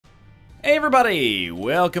Hey everybody,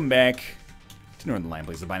 welcome back to Northernlion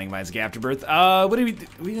Plays the Binding of Isaac Afterbirth. What did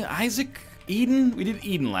we did Isaac? Eden? We did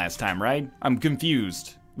Eden last time, right? I'm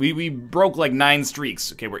confused. We broke like 9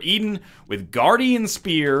 streaks. Okay, we're Eden with Guardian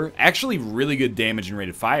Spear. Actually really good damage and rate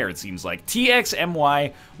of fire, it seems like.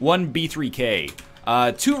 TXMY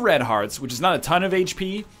 1B3K. 2 red hearts, which is not a ton of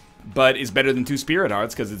HP, but is better than 2 spirit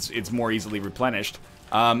hearts because it's more easily replenished.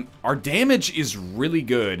 Our damage is really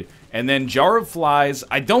good. And then Jar of Flies,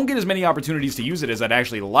 I don't get as many opportunities to use it as I'd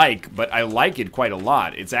actually like, but I like it quite a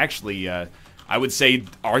lot. It's actually, I would say,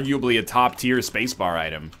 arguably a top-tier spacebar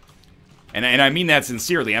item. And I mean that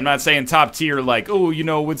sincerely. I'm not saying top tier like, oh, you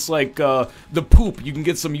know, it's like the poop. You can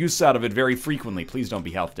get some use out of it very frequently. Please don't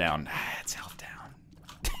be health down. It's health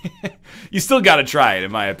down. You still gotta try it,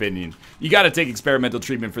 in my opinion. You gotta take experimental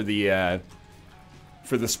treatment for the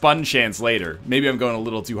spun chance later. Maybe I'm going a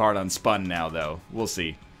little too hard on spun now, though. We'll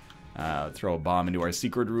see. Throw a bomb into our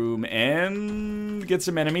secret room and get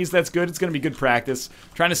some enemies. That's good. It's going to be good practice.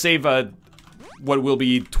 Trying to save what will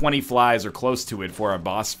be 20 flies or close to it for our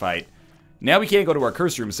boss fight. Now we can't go to our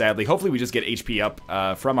curse room, sadly. Hopefully we just get HP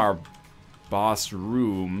up from our boss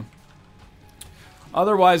room.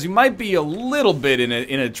 Otherwise, we might be a little bit in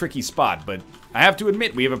a tricky spot, but I have to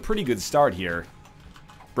admit, we have a pretty good start here.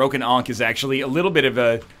 Broken Ankh is actually a little bit of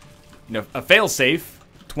a fail-safe.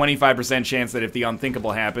 25% chance that if the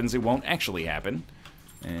unthinkable happens, it won't actually happen.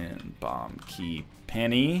 And Bomb Key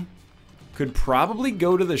Penny. Could probably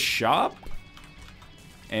go to the shop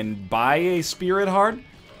and buy a Spirit Heart.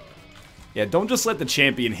 Yeah, don't just let the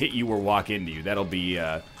champion hit you or walk into you. That'll be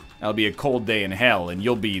a cold day in hell, and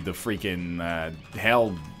you'll be the freaking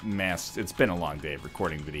hell mess. It's been a long day of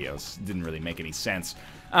recording videos. Didn't really make any sense.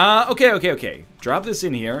 Okay. Drop this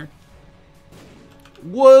in here.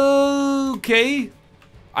 Whoa, okay.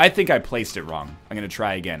 I think I placed it wrong. I'm gonna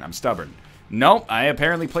try again. I'm stubborn. Nope, I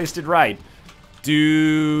apparently placed it right.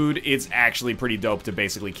 Dude, it's actually pretty dope to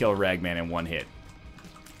basically kill Ragman in one hit.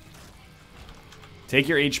 Take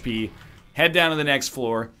your HP, head down to the next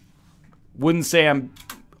floor. Wouldn't say I'm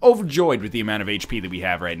overjoyed with the amount of HP that we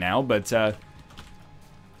have right now, but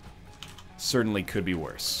certainly could be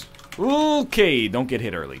worse. Okay, don't get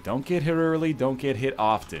hit early. Don't get hit early, don't get hit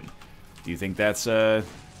often. Do you think that's a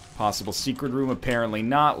possible secret room? Apparently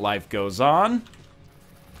not. Life goes on.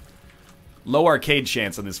 Low arcade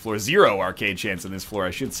chance on this floor. 0 arcade chance on this floor,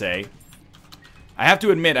 I should say. I have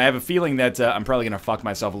to admit, I have a feeling that I'm probably going to fuck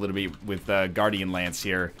myself a little bit with Guardian Lance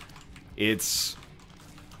here. It's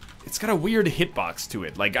got a weird hitbox to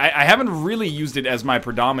it. Like, I haven't really used it as my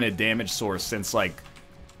predominant damage source since, like,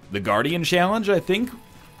 the Guardian Challenge, I think.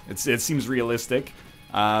 It seems realistic.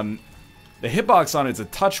 The hitbox on it's a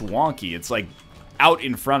touch wonky. It's, like, out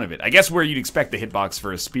in front of it. I guess where you'd expect the hitbox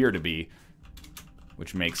for a spear to be.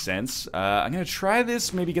 Which makes sense. I'm going to try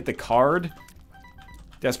this, maybe get the card.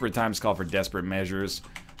 Desperate times call for desperate measures.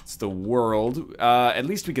 It's the world. At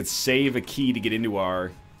least we could save a key to get into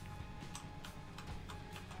our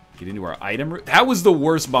item room. That was the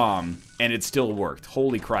worst bomb, and it still worked.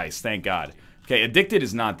 Holy Christ, thank God. Okay, addicted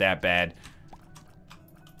is not that bad.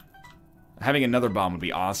 Having another bomb would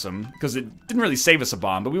be awesome, because it didn't really save us a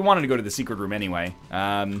bomb, but we wanted to go to the secret room anyway.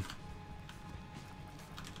 Well,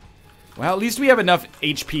 at least we have enough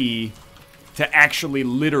HP to actually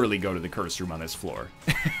literally go to the curse room on this floor.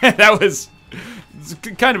 That was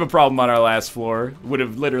kind of a problem on our last floor. Would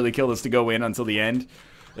have literally killed us to go in until the end.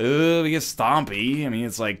 We get Stompy. I mean,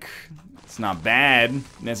 it's like, it's not bad,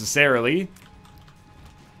 necessarily.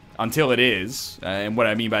 Until it is. And what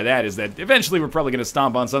I mean by that is that eventually we're probably going to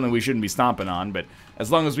stomp on something we shouldn't be stomping on, but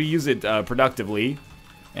as long as we use it productively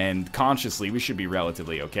and consciously, we should be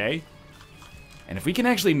relatively okay. And if we can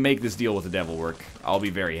actually make this deal with the devil work, I'll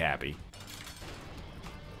be very happy.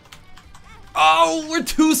 Oh, we're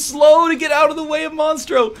too slow to get out of the way of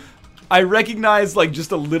Monstro. I recognized, like,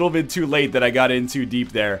 just a little bit too late that I got in too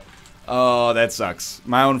deep there. Oh, that sucks.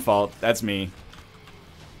 My own fault. That's me.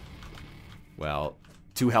 Well,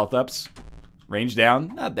 2 health ups. Range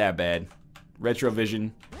down. Not that bad.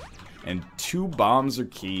 Retrovision. And 2 bombs are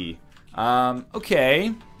key.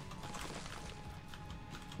 Okay.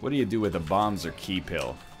 What do you do with a bombs or key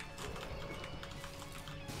pill?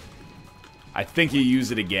 I think you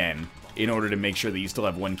use it again in order to make sure that you still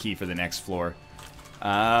have 1 key for the next floor.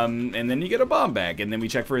 And then you get a bomb back, and then we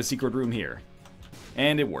check for a secret room here.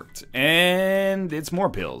 And it worked. And it's more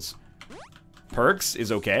pills. Perks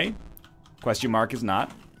is okay. Question mark is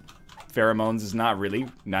not. Pheromones is not really.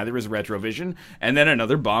 Neither is Retrovision. And then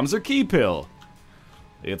another bombs or key pill.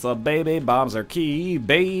 It's a baby bombs are key.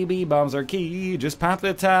 Baby bombs are key. Just pop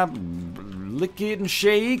the top. Lick it and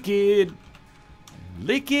shake it.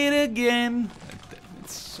 Lick it again.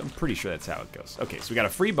 I'm pretty sure that's how it goes. Okay, so we got a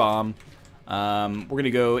free bomb. We're going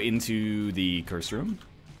to go into the curse room.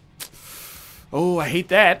 Oh, I hate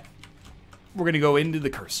that. We're going to go into the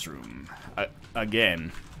curse room.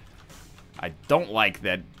 Again. I don't like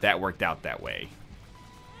that that worked out that way.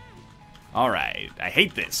 Alright, I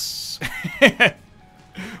hate this.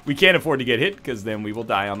 We can't afford to get hit, because then we will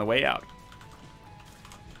die on the way out.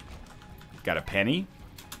 Got a penny.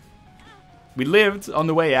 We lived on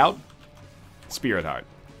the way out. Spirit heart.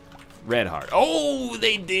 Red heart. Oh,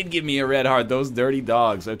 they did give me a red heart. Those dirty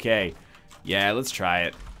dogs. Okay. Yeah, let's try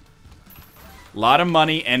it. A lot of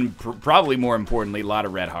money, and probably more importantly, a lot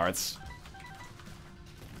of red hearts.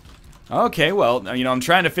 Okay, well, you know, I'm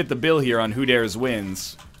trying to fit the bill here on Who Dares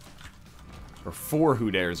Wins. Or for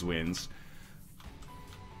Who Dares Wins.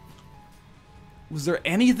 Was there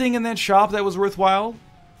anything in that shop that was worthwhile?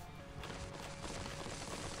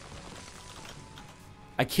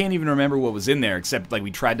 I can't even remember what was in there, except, like,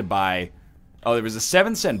 we tried to buy... Oh, there was a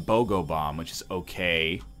 7-cent BOGO bomb, which is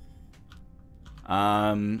okay.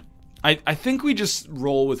 I think we just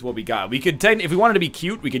roll with what we got. We could, if we wanted to be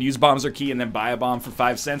cute, we could use bombs or key and then buy a bomb for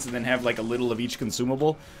 5 cents and then have, like, a little of each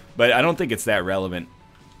consumable. But I don't think it's that relevant,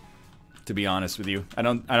 to be honest with you. I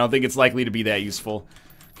don't think it's likely to be that useful.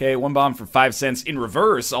 Okay, 1 bomb for 5 cents. In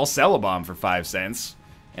reverse, I'll sell a bomb for 5 cents.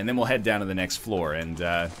 And then we'll head down to the next floor. And,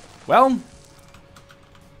 well...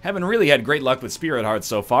 Haven't really had great luck with Spirit Hearts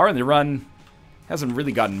so far, and the run hasn't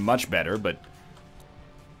really gotten much better, but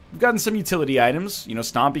we've gotten some utility items. You know,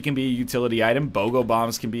 Stompy can be a utility item. BOGO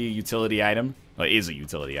bombs can be a utility item. Well, it is a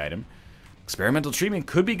utility item. Experimental treatment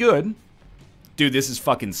could be good. Dude, this is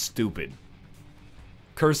fucking stupid.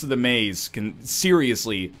 Curse of the Maze can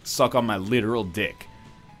seriously suck on my literal dick.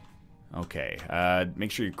 Okay, make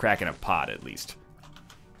sure you're cracking a pot at least.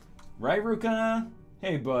 Right, Ruka?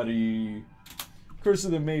 Hey, buddy. Curse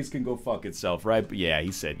of the Maze can go fuck itself, right? But yeah,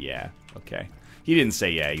 he said yeah. Okay. He didn't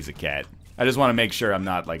say yeah, he's a cat. I just want to make sure I'm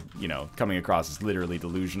not, like, you know, coming across as literally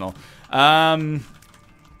delusional. Well,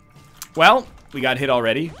 we got hit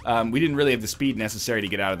already. We didn't really have the speed necessary to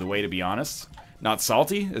get out of the way, to be honest. Not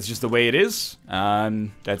salty. It's just the way it is.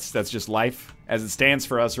 That's just life as it stands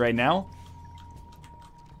for us right now.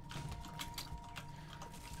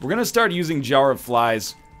 We're going to start using Jar of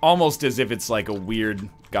Flies almost as if it's like a weird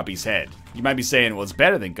Guppy's head. You might be saying, well, it's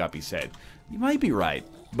better than Guppy's head. You might be right.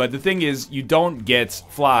 But the thing is, you don't get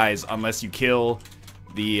flies unless you kill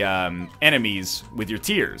the enemies with your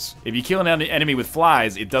tears. If you kill an enemy with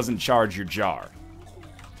flies, it doesn't charge your jar.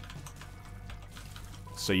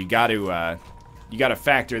 So you got to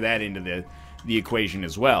factor that into the equation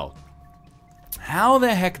as well. How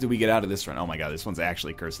the heck do we get out of this run? Oh my god, this one's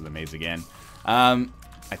actually Curse of the Maze again.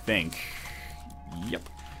 I think. Yep.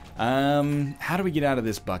 How do we get out of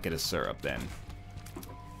this bucket of syrup, then?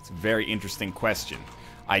 It's a very interesting question.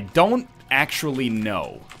 I don't actually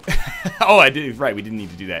know. Oh, I did. Right, we didn't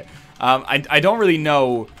need to do that. I don't really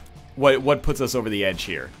know what puts us over the edge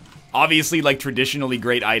here. Obviously, like, traditionally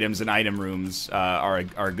great items and item rooms are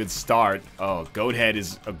a good start. Oh, Goat Head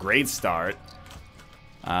is a great start.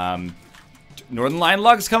 Northern Lion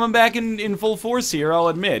Luck's coming back in full force here, I'll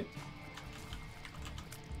admit.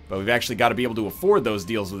 But we've actually got to be able to afford those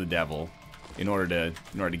deals with the devil in order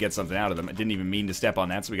to get something out of them. I didn't even mean to step on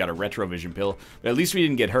that, so we got a retrovision pill. But at least we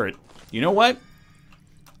didn't get hurt. You know what?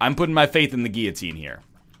 I'm putting my faith in the guillotine here.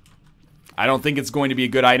 I don't think it's going to be a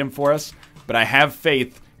good item for us, but I have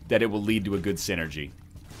faith that it will lead to a good synergy.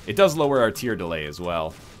 It does lower our tier delay as well,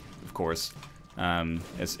 of course.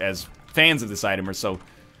 As fans of this item are so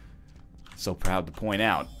proud to point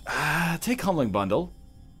out. Take Humbling Bundle.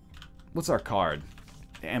 What's our card?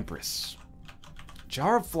 The Empress.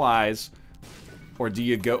 Jar of Flies, or do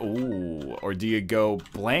you go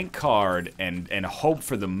blank card and hope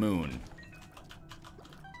for the moon?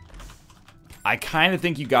 I kind of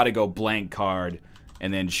think you got to go blank card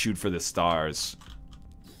and then shoot for the stars.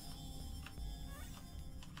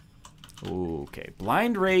 Okay,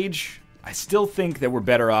 Blind Rage. I still think that we're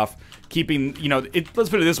better off keeping, you know,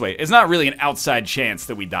 let's put it this way. It's not really an outside chance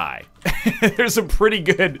that we die. There's a pretty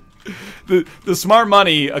good... The smart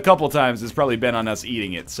money a couple times has probably been on us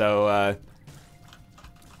eating it, so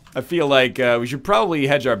I feel like we should probably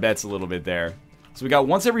hedge our bets a little bit there. So we got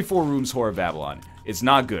once every 4 rooms Whore of Babylon. It's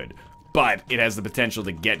not good, but it has the potential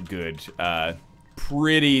to get good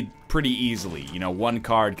pretty easily. You know, 1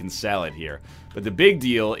 card can sell it here. But the big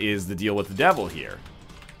deal is the deal with the devil here.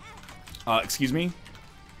 Excuse me?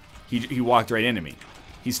 He walked right into me.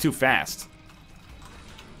 He's too fast.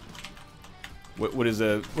 What's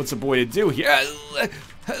a boy to do here?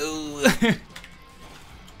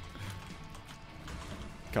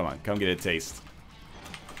 Come on, come get a taste.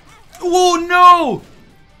 Oh no!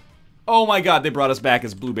 Oh my god, they brought us back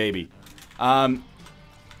as Blue Baby. I'm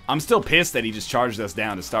still pissed that he just charged us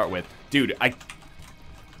down to start with. Dude, I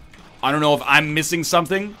don't know if I'm missing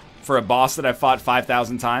something for a boss that I fought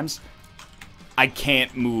 5,000 times. I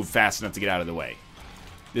can't move fast enough to get out of the way.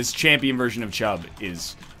 This champion version of Chubb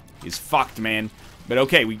is fucked, man. But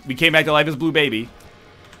okay, we came back to life as Blue Baby.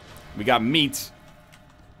 We got meat.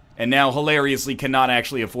 And now, hilariously, cannot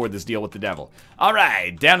actually afford this deal with the devil.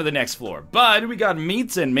 Alright, down to the next floor. But we got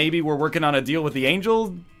meat, and maybe we're working on a deal with the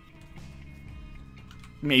angel.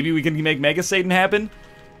 Maybe we can make Mega Satan happen.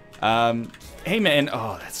 Hey, man.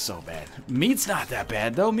 Oh, that's so bad. Meat's not that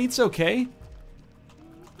bad, though. Meat's okay.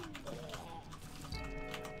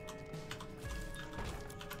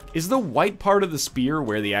 Is the white part of the spear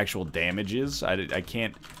where the actual damage is? I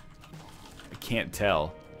can't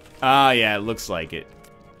tell. Ah, yeah, it looks like it.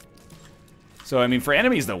 So, I mean, for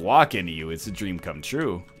enemies that walk into you, it's a dream come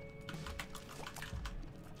true.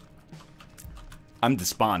 I'm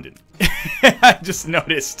despondent. I just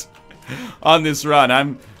noticed on this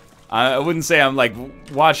run. I wouldn't say I'm, like,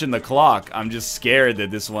 watching the clock. I'm just scared that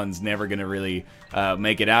this one's never going to really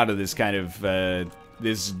make it out of this kind of,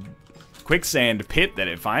 this quicksand pit that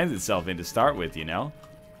it finds itself in to start with, you know?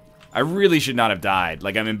 I really should not have died.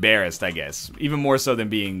 Like, I'm embarrassed, I guess. Even more so than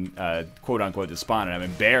being, quote-unquote, despondent. I'm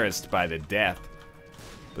embarrassed by the death.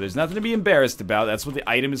 But there's nothing to be embarrassed about. That's what the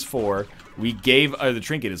item is for. We gave... the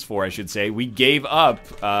trinket is for, I should say. We gave up,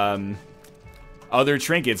 other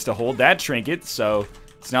trinkets to hold that trinket, so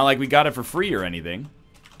it's not like we got it for free or anything.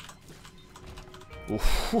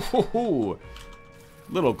 Ooh,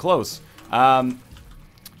 little close. Well,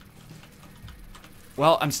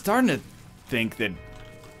 I'm starting to think that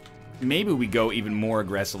maybe we go even more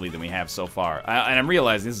aggressively than we have so far. And I'm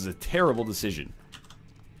realizing this is a terrible decision.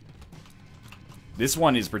 This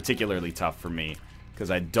one is particularly tough for me, because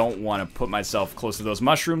I don't want to put myself close to those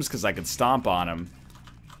mushrooms, because I could stomp on them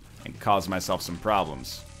and cause myself some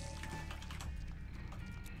problems.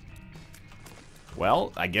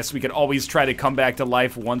 Well, I guess we could always try to come back to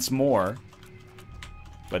life once more.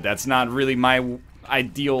 But that's not really my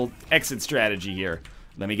ideal exit strategy here.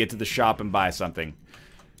 Let me get to the shop and buy something.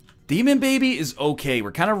 Demon Baby is okay.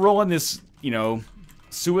 We're kind of rolling this, you know,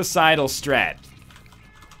 suicidal strat.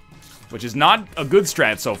 Which is not a good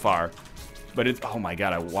strat so far. But it's... Oh my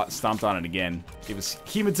god, I stomped on it again. It was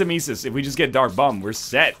hematemesis. If we just get Dark Bum, we're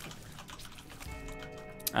set.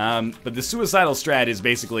 But the suicidal strat is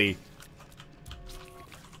basically...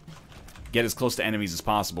 get as close to enemies as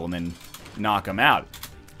possible and then knock them out.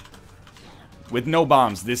 With no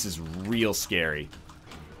bombs, this is real scary.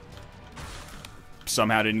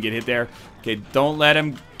 Somehow didn't get hit there. Okay, don't let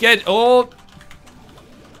him get... Oh!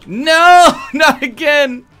 No! Not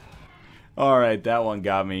again! Alright, that one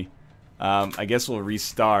got me. I guess we'll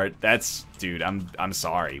restart. That's... Dude, I'm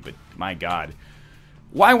sorry, but my god.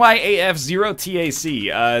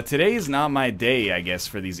 YYAF0TAC. Today is not my day, I guess,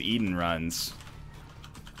 for these Eden runs.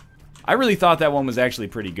 I really thought that one was actually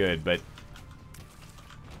pretty good, but...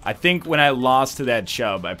 I think when I lost to that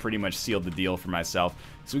Chubb, I pretty much sealed the deal for myself.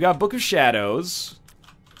 So we got Book of Shadows,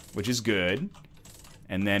 which is good.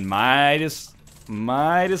 And then Midas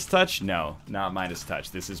Touch? No, not Midas Touch.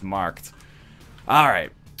 This is marked.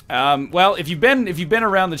 Alright. Well, if you've been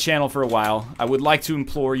around the channel for a while, I would like to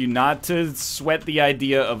implore you not to sweat the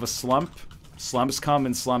idea of a slump. Slumps come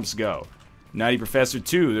and slumps go. Nutty Professor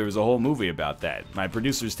 2, there was a whole movie about that. My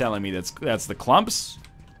producer's telling me that's the clumps.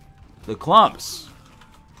 The clumps.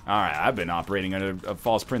 Alright, I've been operating under a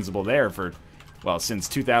false principle there for, well, since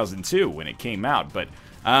 2002 when it came out. But,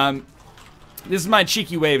 this is my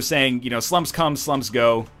cheeky way of saying, you know, slumps come, slumps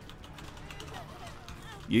go.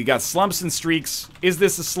 You got slumps and streaks. Is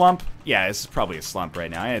this a slump? Yeah, this is probably a slump right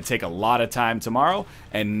now. I'm going to take a lot of time tomorrow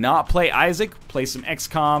and not play Isaac, play some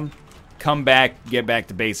XCOM, come back, get back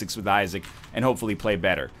to basics with Isaac, and hopefully play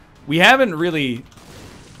better. We haven't really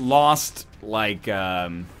lost, like,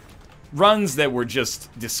 runs that were just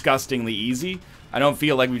disgustingly easy. I don't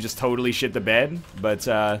feel like we just totally shit the bed,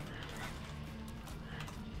 but,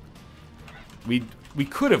 we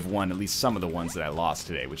could have won at least some of the ones that I lost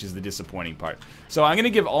today, which is the disappointing part. So I'm going to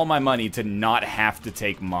give all my money to not have to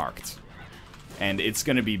take marked. And it's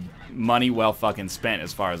going to be money well fucking spent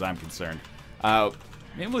as far as I'm concerned.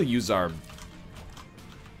 Maybe we'll use our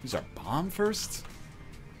bomb first?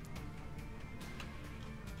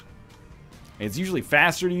 It's usually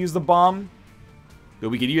faster to use the bomb. But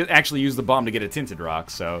we could actually use the bomb to get a tinted rock,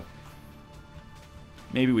 so...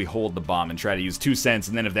 Maybe we hold the bomb and try to use 2 cents,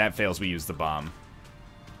 and then if that fails, we use the bomb.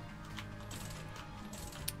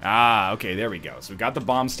 Ah, okay, there we go. So we've got the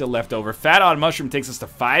bomb still left over. Fat Odd Mushroom takes us to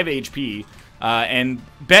 5 HP, and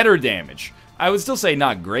better damage. I would still say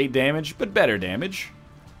not great damage, but better damage.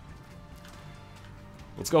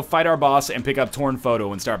 Let's go fight our boss and pick up Torn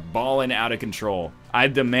Photo and start balling out of control. I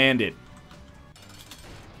demand it.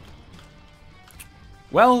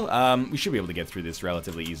 Well, we should be able to get through this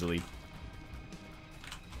relatively easily.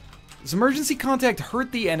 Does emergency contact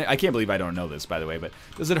hurt the enemy? I can't believe I don't know this, by the way, but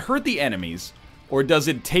does it hurt the enemies, or does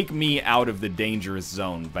it take me out of the dangerous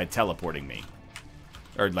zone by teleporting me?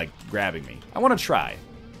 Or, like, grabbing me? I want to try.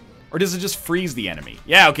 Or does it just freeze the enemy?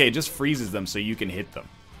 Yeah, okay, it just freezes them so you can hit them.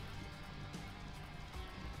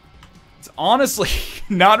 It's honestly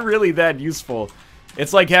not really that useful.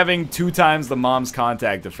 It's like having 2 times the mom's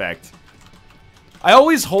contact effect. I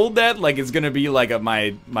always hold that like it's gonna be like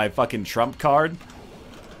my fucking trump card.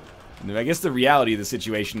 And I guess the reality of the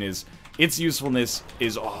situation is its usefulness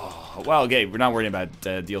is, oh, well, okay, we're not worrying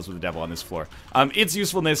about deals with the devil on this floor. Its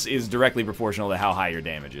usefulness is directly proportional to how high your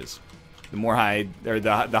damage is. The more high, or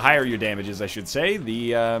the higher your damage is, I should say,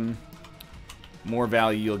 the more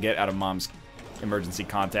value you'll get out of mom's emergency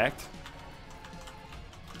contact.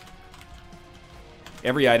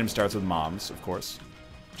 Every item starts with mom's, of course.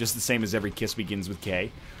 Just the same as every kiss begins with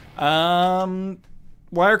K.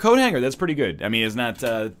 Wire coat hanger, that's pretty good. I mean, it's not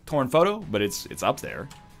Torn Photo, but it's up there.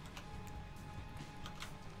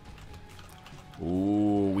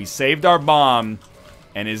 Ooh, we saved our bomb.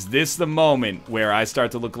 And is this the moment where I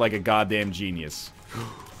start to look like a goddamn genius?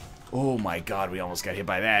 Oh my god, we almost got hit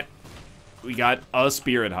by that. We got a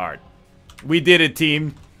spirit heart. We did it,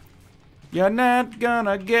 team. You're not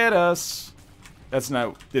gonna get us. That's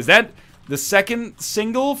not... Is that the second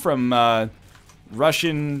single from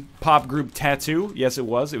Russian pop group Tattoo? Yes, it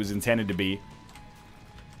was. It was intended to be.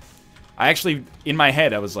 I actually, in my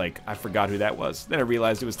head, I was like, I forgot who that was. Then I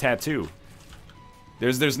realized it was Tattoo.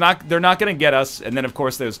 They're not gonna get us. And then, of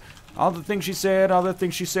course, there's all the things she said, all the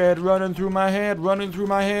things she said, running through my head, running through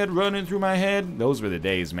my head, running through my head. Those were the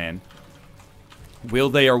days, man. Will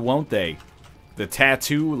they or won't they? The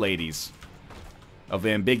tattoo ladies of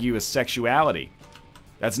ambiguous sexuality.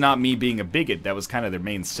 That's not me being a bigot. That was kind of their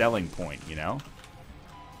main selling point, you know?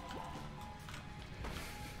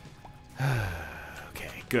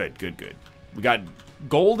 Okay, good, good, good. We got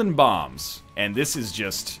golden bombs, and this is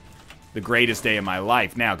just the greatest day of my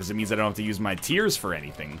life now, because it means I don't have to use my tears for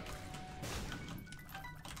anything.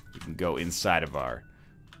 We can go inside of our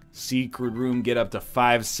secret room, get up to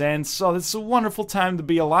 5 cents. Oh, this is a wonderful time to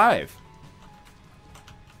be alive.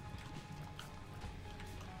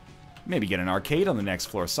 Maybe get an arcade on the next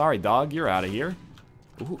floor. Sorry, dog, you're out of here.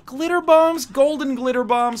 Ooh, glitter bombs, golden glitter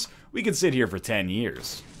bombs. We could sit here for 10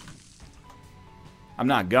 years. I'm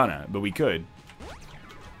not gonna, but we could.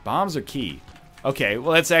 Bombs are key. Okay,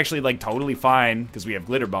 well, that's actually, like, totally fine, because we have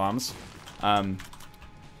glitter bombs.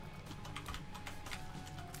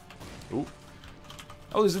 Ooh.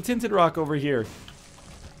 Oh, there's a tinted rock over here.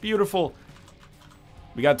 Beautiful.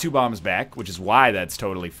 We got 2 bombs back, which is why that's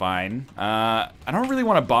totally fine. I don't really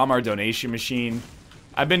want to bomb our donation machine.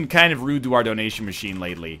 I've been kind of rude to our donation machine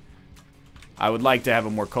lately. I would like to have a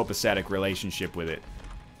more copacetic relationship with it.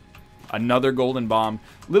 Another golden bomb.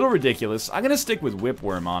 Little ridiculous. I'm going to stick with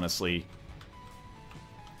Whipworm, honestly.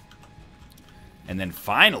 And then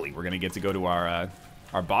finally, we're going to get to go to our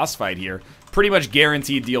boss fight here. Pretty much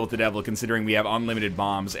guaranteed deal with the devil, considering we have unlimited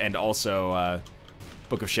bombs and also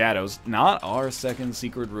Book of Shadows. Not our second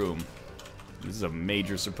secret room. This is a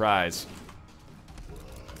major surprise.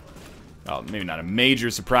 Well, maybe not a major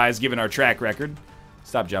surprise, given our track record.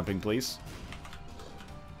 Stop jumping, please.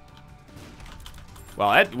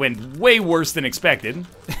 Well, that went way worse than expected.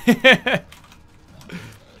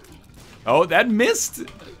 Oh, that missed.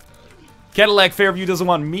 Cadillac Fairview doesn't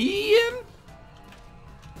want me in?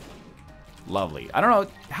 Lovely. I don't know.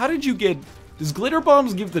 How did you get... Does glitter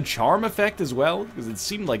bombs give the charm effect as well? Because it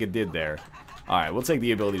seemed like it did there. Alright, we'll take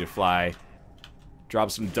the ability to fly. Drop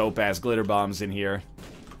some dope-ass glitter bombs in here.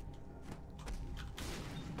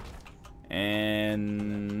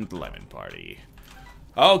 And... Lemon Party.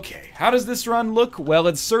 Okay, how does this run look? Well,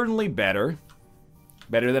 it's certainly better.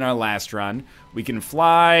 Better than our last run. We can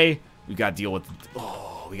fly. We got to deal with... Oh.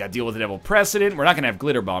 We got to deal with the devil precedent. We're not going to have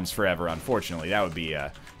glitter bombs forever, unfortunately. That would be,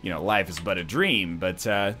 you know, life is but a dream. But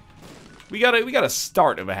we got a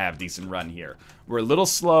start of a half-decent run here. We're a little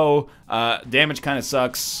slow. Damage kind of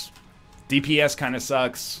sucks. DPS kind of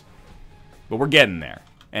sucks. But we're getting there.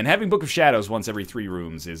 And having Book of Shadows once every 3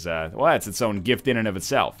 rooms is, well, that's its own gift in and of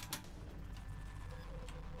itself.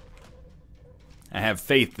 I have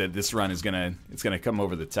faith that this run is it's gonna come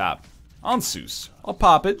over the top. Ansus. I'll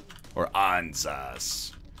pop it. Or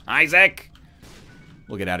Ansas. Isaac!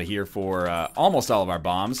 We'll get out of here for almost all of our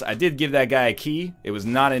bombs. I did give that guy a key. It was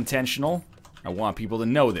not intentional. I want people to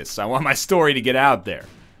know this. I want my story to get out there.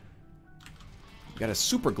 Got a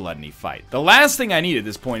super gluttony fight. The last thing I need at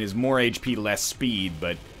this point is more HP, less speed,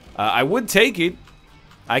 but I would take it.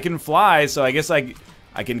 I can fly, so I guess I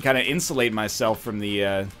can kind of insulate myself from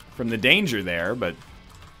the danger there, but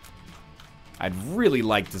I'd really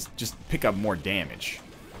like to just pick up more damage.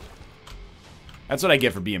 That's what I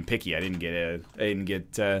get for being picky. I didn't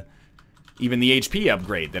get even the HP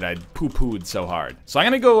upgrade that I poo-pooed so hard. So I'm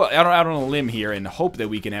gonna go out on a limb here and hope that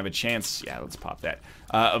we can have a chance. Yeah, let's pop that.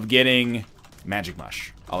 Of getting Magic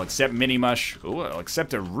Mush. I'll accept Mini Mush. Ooh, I'll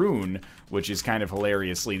accept a Rune, which is kind of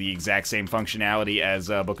hilariously the exact same functionality as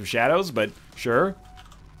Book of Shadows, but sure.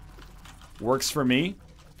 Works for me.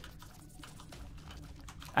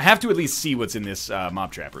 I have to at least see what's in this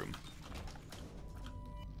mob trap room.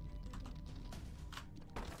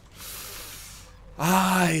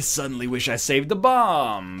 I suddenly wish I saved the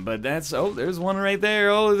bomb, but that's... Oh, there's one right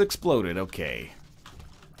there. Oh, it exploded. Okay.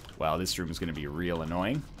 Wow, this room is going to be real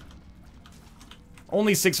annoying.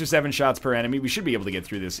 Only 6 or 7 shots per enemy. We should be able to get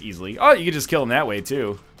through this easily. Oh, you can just kill him that way,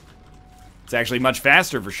 too. It's actually much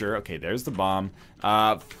faster, for sure. Okay, there's the bomb.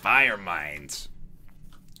 Fire Mines.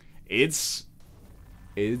 It's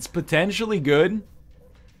potentially good.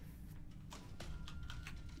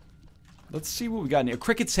 Let's see what we got in here.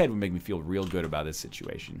 Cricket's Head would make me feel real good about this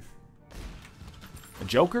situation. A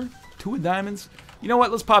Joker? 2 of diamonds? You know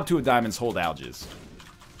what? Let's pop 2 of diamonds, hold Alges.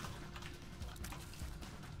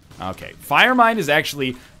 Okay. Fire Mine is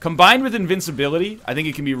actually, combined with invincibility, I think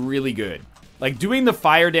it can be really good. Like, doing the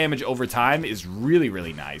fire damage over time is really,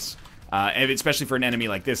 really nice. And especially for an enemy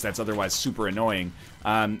like this that's otherwise super annoying.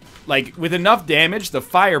 Like, with enough damage, the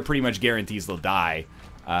fire pretty much guarantees they'll die.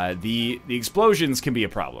 The explosions can be a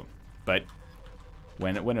problem. But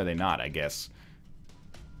when are they not, I guess?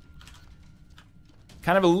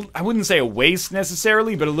 Kind of I wouldn't say a waste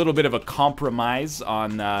necessarily, but a little bit of a compromise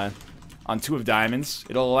on 2 of diamonds.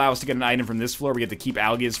 It'll allow us to get an item from this floor. We get to keep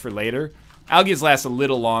Algiz for later. Algiz lasts a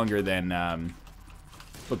little longer than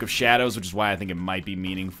Book of Shadows, which is why I think it might be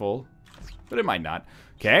meaningful. But it might not.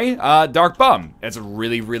 Okay, Dark Bum. That's a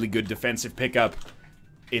really, really good defensive pickup.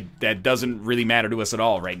 That doesn't really matter to us at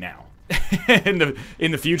all right now.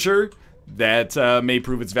 in the future, that may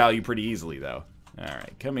prove its value pretty easily, though.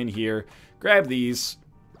 Alright, come in here. Grab these.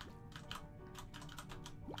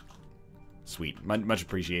 Sweet. Much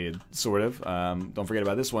appreciated, sort of. Don't forget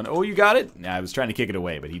about this one. Oh, you got it? Nah, I was trying to kick it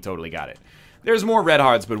away, but he totally got it. There's more red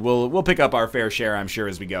hearts, but we'll pick up our fair share, I'm sure,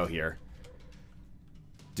 as we go here.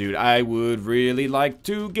 Dude, I would really like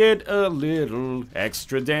to get a little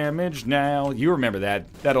extra damage now. You remember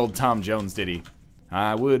that old Tom Jones ditty.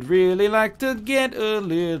 I would really like to get a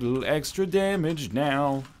little extra damage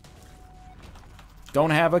now.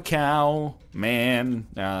 Don't have a cow, man.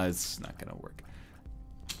 It's not gonna work.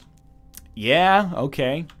 Yeah,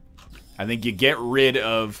 okay. I think you get rid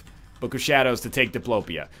of Book of Shadows to take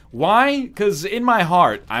Diplopia. Why? Because in my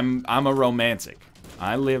heart, I'm a romantic.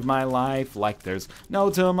 I live my life like there's no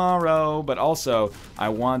tomorrow. But also, I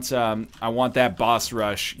want that boss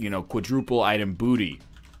rush, you know, quadruple item booty.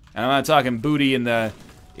 And I'm not talking booty in the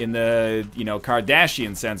you know,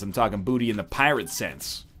 Kardashian sense. I'm talking booty in the pirate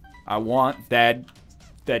sense. I want that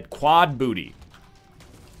quad booty.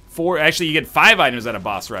 Actually, you get 5 items out of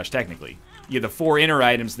boss rush, technically. You get the 4 inner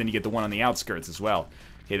items, then you get the 1 on the outskirts as well.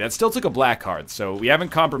 Okay, that still took a black card, so we haven't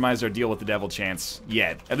compromised our deal with the Devil Chance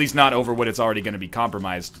yet. At least not over what it's already going to be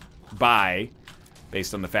compromised by,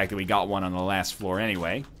 based on the fact that we got 1 on the last floor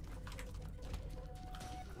anyway.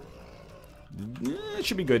 It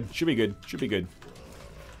should be good. Should be good. Should be good.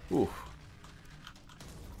 Ooh.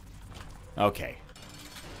 Okay.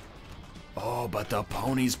 Oh, but the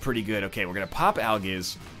pony's pretty good. Okay, we're gonna pop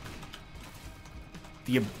Algiz.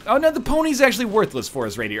 Oh no, the pony's actually worthless for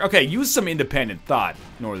us right here. Okay, use some independent thought,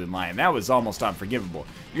 Northern Lion. That was almost unforgivable.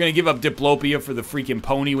 You're gonna give up Diplopia for the freaking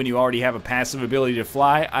pony when you already have a passive ability to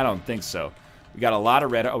fly? I don't think so. We got a lot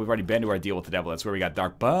of red. Oh, we've already been to our deal with the devil. That's where we got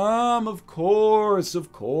Dark Bum. Of course,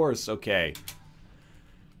 of course. Okay.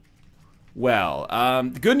 Well,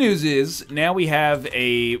 the good news is now we have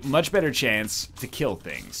a much better chance to kill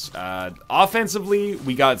things. Offensively,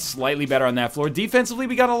 we got slightly better on that floor. Defensively,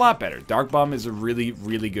 we got a lot better. Dark Bum is a really,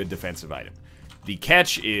 really good defensive item. The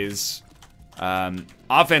catch is,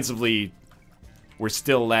 offensively, we're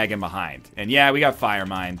still lagging behind. And yeah, we got Fire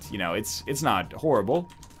Mind. You know, it's not horrible.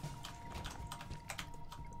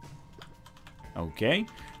 Okay.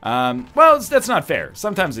 Well, that's not fair.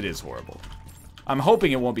 Sometimes it is horrible. I'm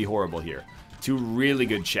hoping it won't be horrible here. 2 really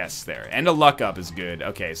good chests there. And a luck up is good.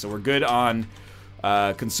 Okay, so we're good on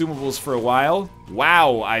consumables for a while.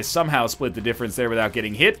 Wow, I somehow split the difference there without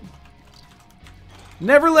getting hit.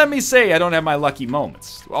 Never let me say I don't have my lucky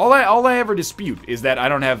moments. All I ever dispute is that I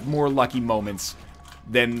don't have more lucky moments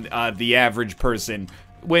than the average person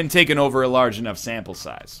when taking over a large enough sample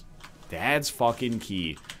size. That's fucking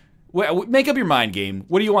key. Make up your mind, game.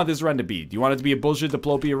 What do you want this run to be? Do you want it to be a bullshit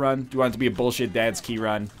Diplopia run? Do you want it to be a bullshit Dad's Key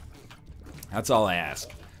run? That's all I ask.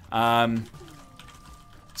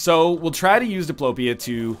 So we'll try to use Diplopia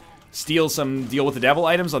to steal some Deal with the Devil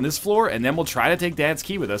items on this floor, and then we'll try to take Dad's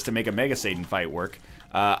Key with us to make a Mega Satan fight work.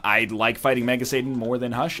 I like fighting Mega Satan more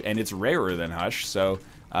than Hush, and it's rarer than Hush, so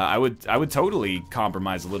I would totally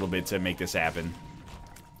compromise a little bit to make this happen.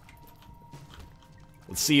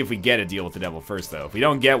 Let's see if we get a Deal with the Devil first, though. If we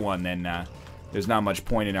don't get one, then there's not much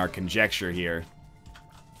point in our conjecture here.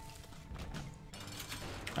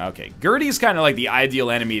 Okay, Gertie's kind of like the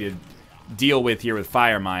ideal enemy to deal with here with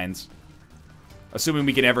Fire Mines. Assuming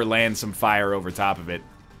we can ever land some fire over top of it.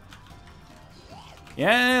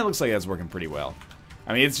 Yeah, it looks like that's working pretty well.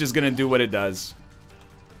 I mean, it's just going to do what it does.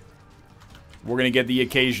 We're going to get the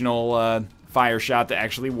occasional fire shot to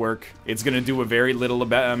actually work. It's going to do a very little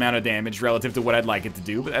amount of damage relative to what I'd like it to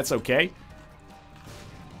do, but that's okay.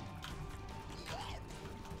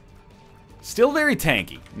 Still very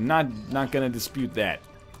tanky. Not going to dispute that.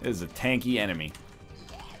 It is a tanky enemy.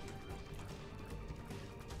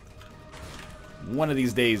 One of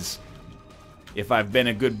these days, if I've been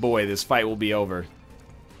a good boy, this fight will be over.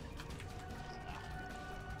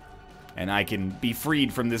 And I can be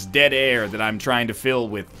freed from this dead air that I'm trying to fill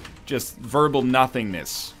with just verbal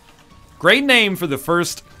nothingness. Great name for the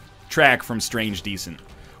first track from Strange Decent.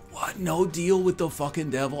 What? No deal with the fucking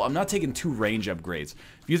devil? I'm not taking 2 range upgrades.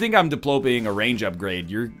 If you think I'm Diploping a range upgrade,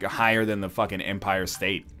 you're higher than the fucking Empire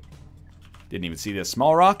State. Didn't even see this.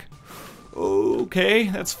 Small Rock? Okay,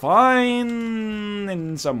 that's fine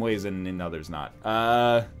in some ways and in others not.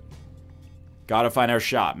 Gotta find our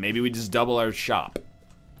shop. Maybe we just double our shop.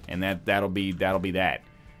 And that'll be that.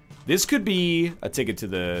 This could be a ticket to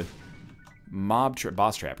the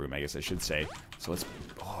boss trap room, I guess I should say. So let's...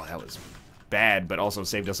 Oh, that was bad, but also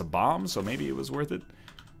saved us a bomb, so maybe it was worth it.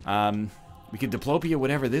 We could Diplopia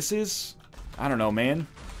whatever this is. I don't know, man.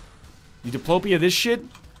 You Diplopia this shit?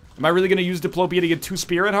 Am I really gonna use Diplopia to get 2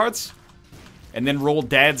 Spirit Hearts? And then roll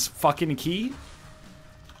Dad's fucking key?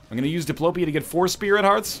 I'm gonna use Diplopia to get 4 Spirit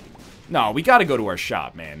Hearts? No, we gotta go to our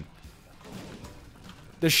shop, man.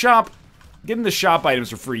 The shop, getting the shop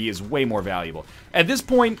items for free is way more valuable. At this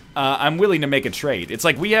point, I'm willing to make a trade. It's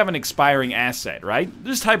like we have an expiring asset, right?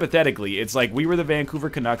 Just hypothetically, it's like we were the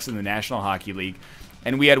Vancouver Canucks in the National Hockey League,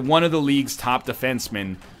 and we had one of the league's top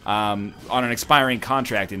defensemen on an expiring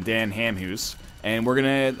contract in Dan Hamhuis, and we're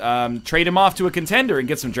gonna trade him off to a contender and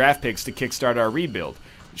get some draft picks to kickstart our rebuild.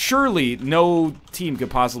 Surely, no team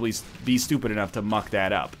could possibly be stupid enough to muck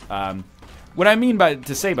that up. What I mean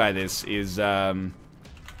to say by this is...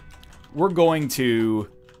 we're going to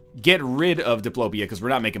get rid of Diplopia because we're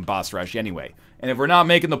not making Boss Rush anyway. And if we're not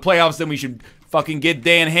making the playoffs, then we should fucking get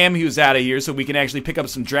Dan Hamhuis out of here so we can actually pick up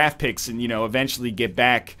some draft picks and, you know, eventually get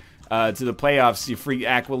back to the playoffs, you freak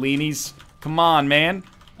Aquilinis. Come on, man.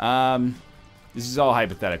 This is all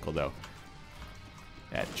hypothetical, though.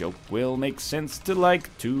 That joke will make sense to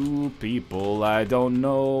like 2 people. I don't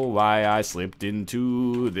know why I slipped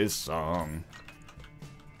into this song.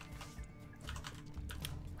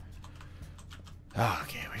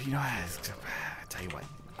 Okay, well, you know, I tell you what,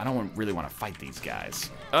 I don't really want to fight these guys.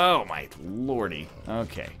 Oh my lordy.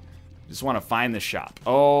 Okay, just want to find the shop.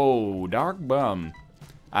 Oh, Dark Bum.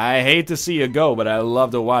 I hate to see you go, but I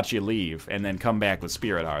love to watch you leave and then come back with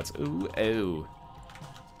Spirit Hearts. Ooh, ooh.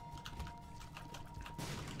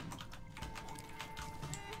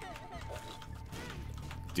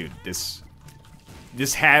 Dude, this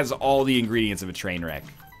has all the ingredients of a train wreck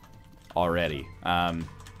already.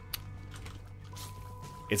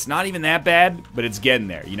 It's not even that bad, but it's getting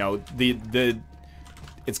there. You know,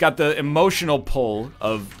 it's got the emotional pull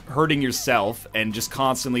of hurting yourself and just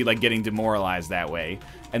constantly, like, getting demoralized that way.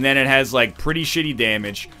 And then it has, like, pretty shitty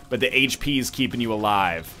damage, but the HP is keeping you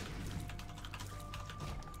alive.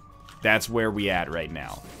 That's where we at right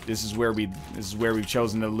now. This is where we've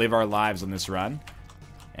chosen to live our lives on this run.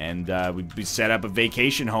 And we set up a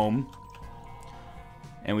vacation home.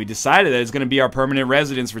 And we decided that it's going to be our permanent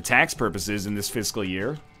residence for tax purposes in this fiscal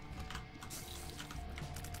year.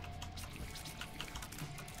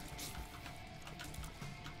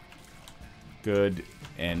 Good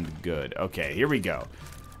and good. Okay, here we go.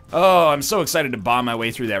 Oh, I'm so excited to bomb my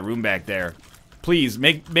way through that room back there. Please,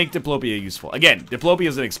 make Diplopia useful. Again, Diplopia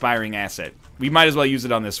is an expiring asset. We might as well use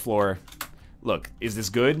it on this floor. Look, is this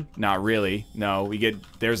good? Not really. No,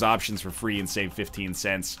 there's options for free and save 15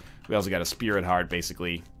 cents. We also got a Spirit Heart,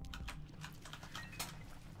 basically.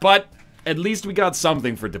 But at least we got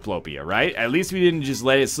something for Diplopia, right? At least we didn't just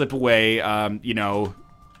let it slip away, you know,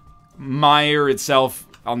 mire itself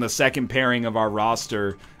on the second pairing of our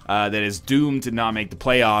roster that is doomed to not make the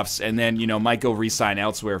playoffs, and then, you know, might go re-sign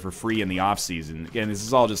elsewhere for free in the offseason. Again, this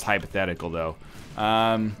is all just hypothetical, though.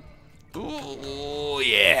 Ooh,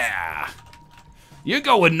 yeah. You're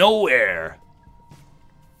going nowhere.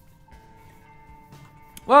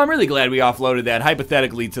 Well, I'm really glad we offloaded that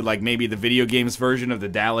hypothetically to, like, maybe the video games version of the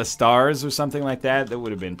Dallas Stars or something like that. That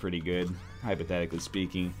would have been pretty good, hypothetically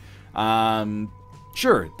speaking.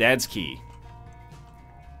 Sure, Dad's key.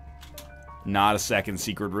 Not a second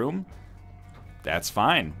secret room. That's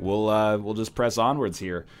fine. We'll just press onwards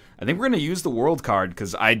here. I think we're going to use the world card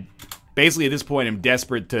because I basically at this point am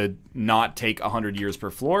desperate to not take 100 years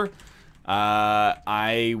per floor.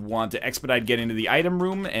 I want to expedite getting into the item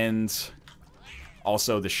room and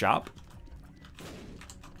also the shop.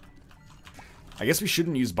 I guess we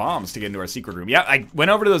shouldn't use bombs to get into our secret room. Yeah, I went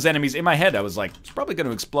over to those enemies. In my head, I was like, it's probably going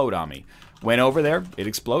to explode on me. Went over there, it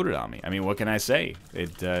exploded on me. I mean, what can I say?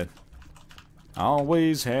 It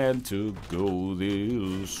always had to go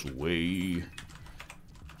this way.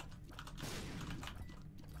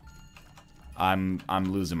 I'm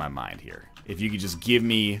losing my mind here. If you could just give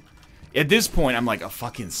me... At this point, I'm like a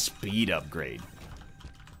fucking speed upgrade.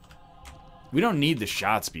 We don't need the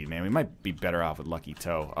shot speed, man. We might be better off with Lucky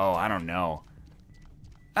Toe. Oh, I don't know.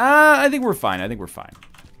 I think we're fine. I think we're fine.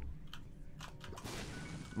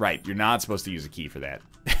 Right, you're not supposed to use a key for that.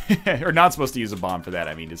 Or not supposed to use a bomb for that,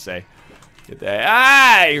 I mean to say. Get that.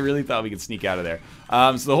 I really thought we could sneak out of there.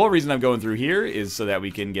 So the whole reason I'm going through here is so that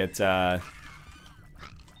we can get the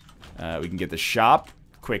shop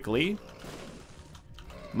quickly.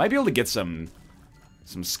 Might be able to get some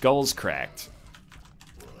skulls cracked.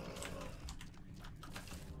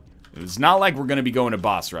 It's not like we're gonna be going to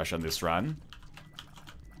boss rush on this run.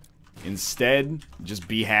 Instead, just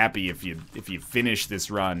be happy if you finish this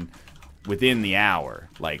run within the hour.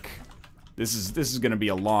 Like, this is gonna be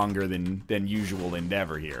a longer than usual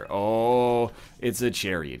endeavor here. Oh, it's a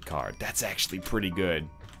chariot card. That's actually pretty good.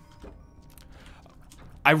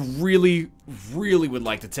 I really, really would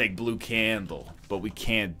like to take Blue Candle, but we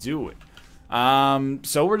can't do it.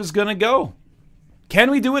 So we're just gonna go. Can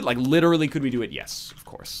we do it? Like, literally, could we do it? Yes, of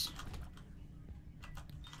course.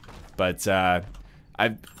 But,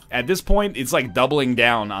 at this point, it's like doubling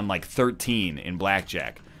down on, like, 13 in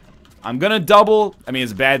Blackjack. I'm gonna double. I mean,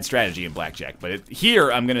 it's a bad strategy in Blackjack, but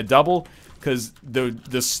here, I'm gonna double, because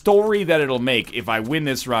the story that it'll make if I win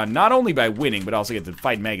this run, not only by winning, but also get to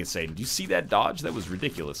fight Mega Satan. Do you see that dodge? That was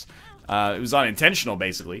ridiculous. It was unintentional,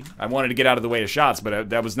 basically. I wanted to get out of the way of shots, but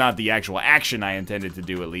that was not the actual action I intended to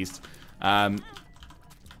do, at least.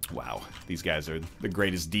 Wow, these guys are the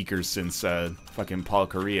greatest dekers since fucking Paul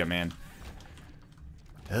Correa, man.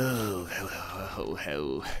 Oh.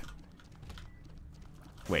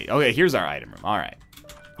 Wait, okay, here's our item room. Alright.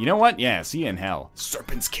 You know what? Yeah, see you in hell.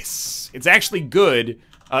 Serpent's Kiss. It's actually good.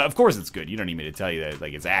 Of course it's good. You don't need me to tell you that,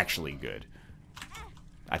 like, it's actually good.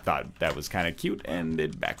 I thought that was kind of cute, and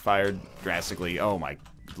it backfired drastically. Oh my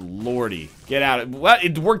lordy. Get out of... What?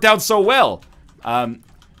 It worked out so well.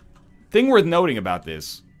 Thing worth noting about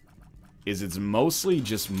this is it's mostly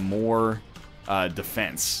just more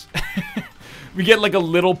defense. We get like a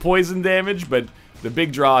little poison damage, but the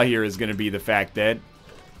big draw here is going to be the fact that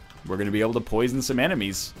we're going to be able to poison some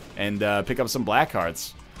enemies and pick up some black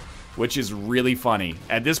hearts, which is really funny.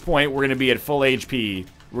 At this point, we're going to be at full HP.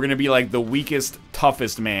 We're going to be like the weakest,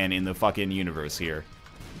 toughest man in the fucking universe here.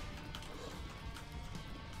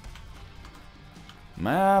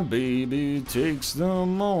 My baby takes the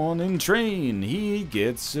morning train. He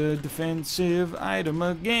gets a defensive item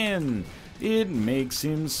again. It makes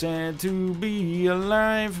him sad to be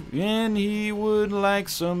alive, and he would like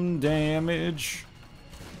some damage.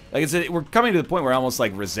 Like I said, we're coming to the point where I almost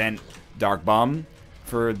like resent Dark Bomb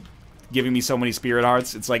for giving me so many spirit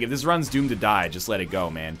hearts. It's like, if this run's doomed to die, just let it go,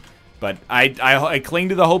 man. But I cling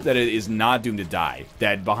to the hope that it is not doomed to die.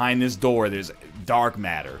 That behind this door, there's dark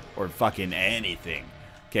matter or fucking anything.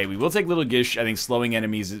 Okay, we will take Little Gish. I think slowing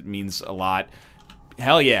enemies means a lot.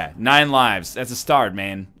 Hell yeah, 9 lives. That's a start,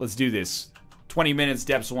 man. Let's do this. 20 minutes,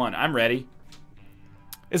 Depths 1. I'm ready.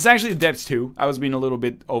 It's actually Depths 2. I was being a little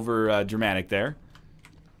bit over dramatic there.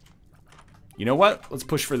 You know what? Let's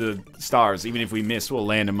push for the stars. Even if we miss, we'll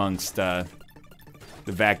land amongst the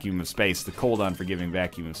vacuum of space. The cold, unforgiving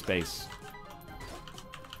vacuum of space.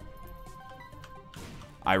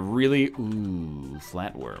 I really... Ooh,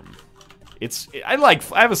 Flatworm. I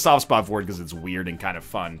have a soft spot for it because it's weird and kind of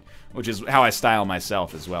fun, which is how I style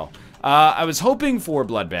myself as well. I was hoping for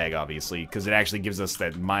Blood Bag, obviously, because it actually gives us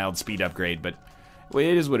that mild speed upgrade, but Well,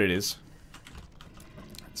 it is what it is.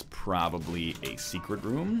 It's probably a secret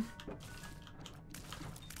room.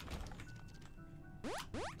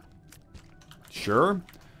 Sure.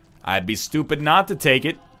 I'd be stupid not to take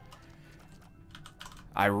it.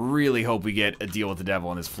 I really hope we get a deal with the devil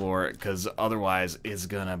on this floor, because otherwise it's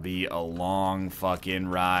gonna be a long fucking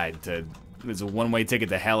ride to... It's a one-way ticket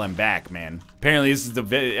to hell and back, man. Apparently this is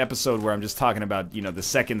the episode where I'm just talking about, you know, the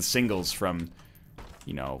second singles from,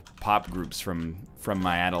 you know, pop groups from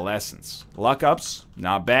my adolescence. Luck Ups,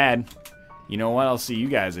 not bad. You know what? I'll see you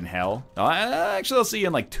guys in hell. Actually, I'll see you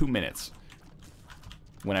in like 2 minutes.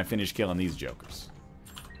 When I finish killing these jokers.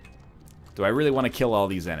 Do I really want to kill all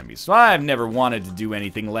these enemies? Well, I've never wanted to do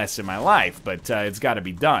anything less in my life, but it's got to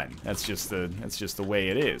be done. That's just the way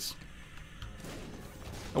it is.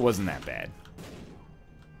 It wasn't that bad.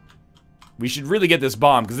 We should really get this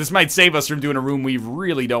bomb, because this might save us from doing a room we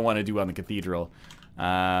really don't want to do on the cathedral.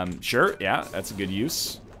 Sure, yeah, that's a good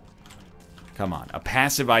use. Come on, a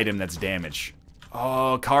passive item that's damage.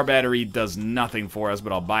 Oh, car battery does nothing for us,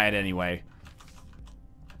 but I'll buy it anyway.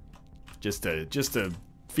 Just to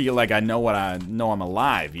feel like I know I'm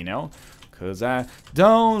alive, you know? 'Cause I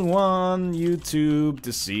don't want YouTube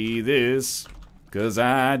to see this. 'Cause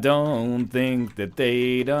I don't think that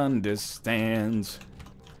they'd understand.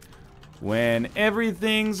 When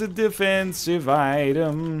everything's a defensive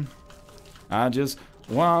item, I just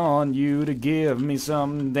want you to give me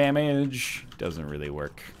some damage. Doesn't really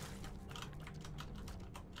work.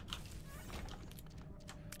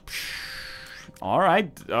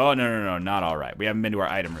 Alright. Oh, no, not alright. We haven't been to our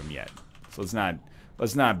item room yet. So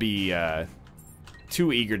let's not be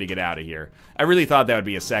too eager to get out of here. I really thought that would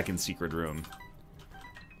be a second secret room.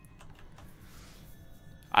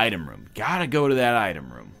 Item room. Gotta go to that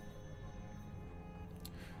item room.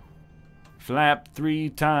 Flap 3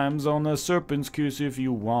 times on the serpent's kiss if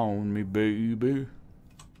you want me, baby.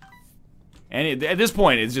 And at this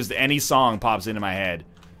point, it's just any song pops into my head.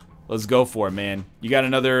 Let's go for it, man. You got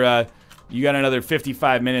another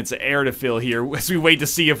 55 minutes of air to fill here as we wait to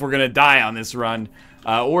see if we're gonna die on this run.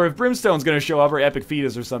 Or if Brimstone's gonna show up or Epic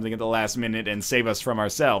Fetus or something at the last minute and save us from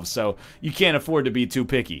ourselves. So you can't afford to be too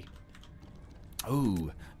picky.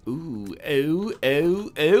 Ooh, you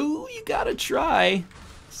gotta try.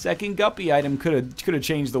 Second guppy item could have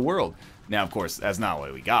changed the world. Now, of course, that's not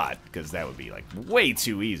what we got, because that would be like way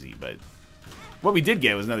too easy. But what we did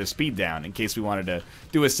get was another speed down in case we wanted to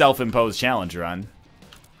do a self-imposed challenge run.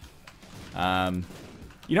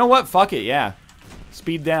 You know what? Fuck it, yeah.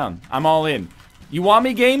 Speed down. I'm all in. You want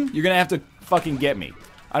me, game? You're gonna have to fucking get me.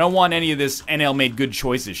 I don't want any of this NL made good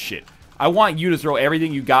choices shit. I want you to throw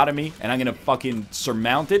everything you got at me, and I'm gonna fucking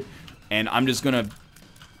surmount it, and I'm just gonna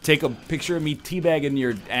take a picture of me teabagging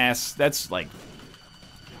your ass. That's like...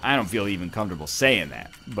 I don't feel even comfortable saying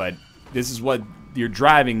that, but this is what you're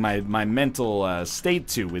driving my mental state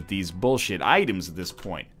to with these bullshit items at this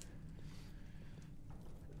point.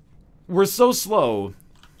 We're so slow.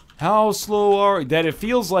 How slow are we? That it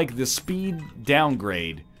feels like the speed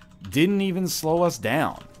downgrade didn't even slow us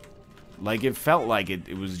down. Like, it felt like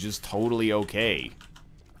it was just totally okay.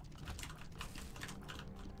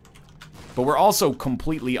 But we're also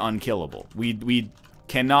completely unkillable. We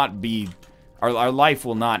cannot be... Our life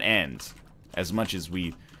will not end as much as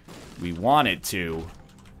we want it to.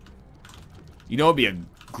 You know what would be a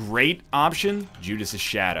great option? Judas'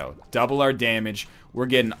 Shadow. Double our damage. We're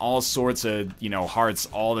getting all sorts of, you know, hearts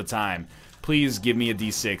all the time. Please give me a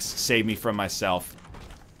D6. Save me from myself.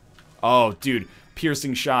 Oh, dude.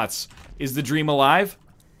 Piercing shots. Is the dream alive?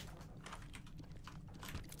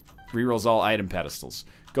 Rerolls all item pedestals.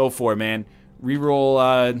 Go for it, man.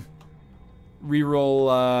 Reroll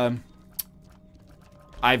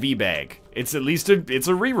IV bag. It's at least it's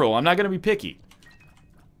a reroll. I'm not gonna be picky.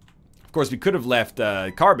 Of course, we could have left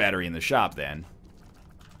car battery in the shop then.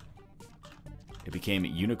 It became a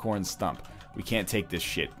unicorn stump. We can't take this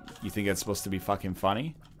shit. You think that's supposed to be fucking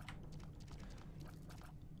funny?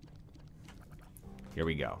 Here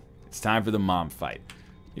we go. It's time for the mom fight.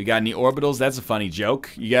 You got any orbitals? That's a funny joke.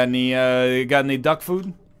 You got any duck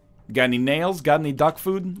food? Got any nails? Got any duck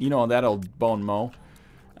food? You know that old bone mo.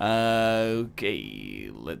 Okay,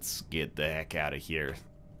 let's get the heck out of here.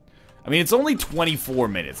 I mean, it's only 24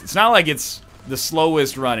 minutes. It's not like it's the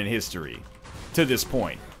slowest run in history to this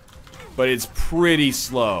point. But it's pretty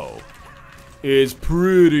slow. It's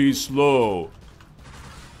pretty slow.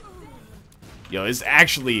 Yo, it's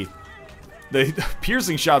actually... The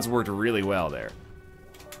piercing shots worked really well there.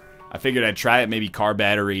 I figured I'd try it. Maybe car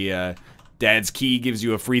battery, Dad's key gives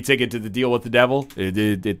you a free ticket to the deal with the devil.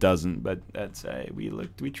 It doesn't, but that's we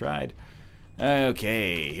tried.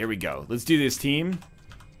 Okay, here we go. Let's do this, team.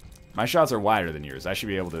 My shots are wider than yours. I should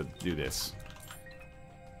be able to do this.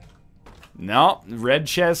 No, red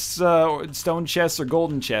chests, stone chests, or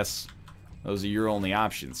golden chests. Those are your only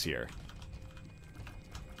options here.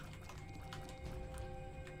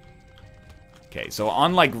 Okay, so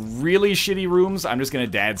on like really shitty rooms, I'm just gonna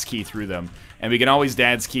dad's key through them. And we can always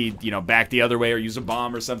dad's key, you know, back the other way or use a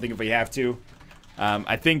bomb or something if we have to.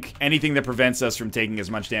 I think anything that prevents us from taking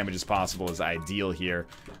as much damage as possible is ideal here.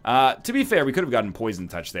 To be fair, we could have gotten poison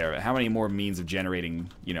touch there. How many more means of generating,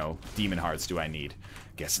 you know, demon hearts do I need?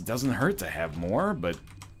 Guess it doesn't hurt to have more, but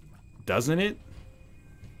doesn't it?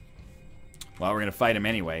 Well, we're gonna fight him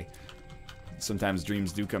anyway. Sometimes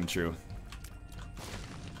dreams do come true.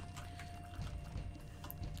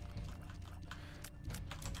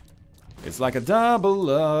 It's like a double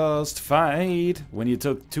lust fight when you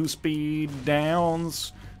took 2 speed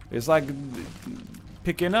downs. It's like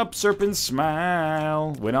picking up Serpent's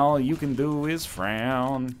smile when all you can do is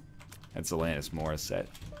frown. That's Alanis Morissette.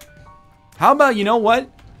 How about, you know what?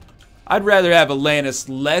 I'd rather have Alanis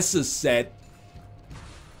Morissette.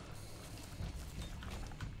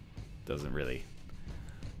 Doesn't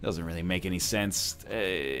really make any sense.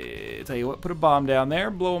 Tell you what, put a bomb down there,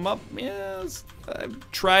 blow him up. Yes, I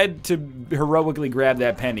tried to heroically grab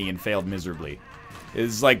that penny and failed miserably.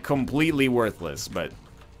 It's like completely worthless, but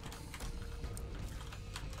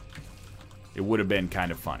it would have been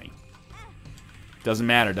kind of funny. Doesn't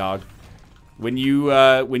matter, dog. When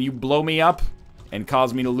you blow me up and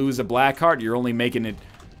cause me to lose a black heart, you're only making it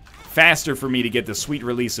faster for me to get the sweet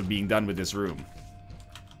release of being done with this room.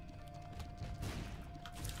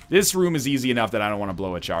 This room is easy enough that I don't want to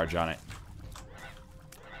blow a charge on it.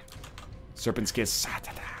 Serpent's Kiss.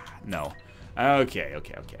 No. Okay.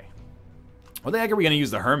 What the heck are we going to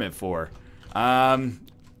use the Hermit for?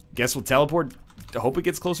 Guess we'll teleport to hope it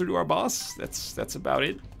gets closer to our boss. That's about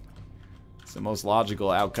it. It's the most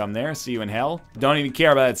logical outcome there. See you in hell. Don't even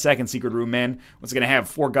care about that second secret room, man. What's it going to have?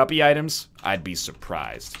 4 guppy items? I'd be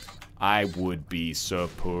surprised. I would be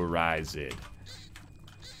surprised.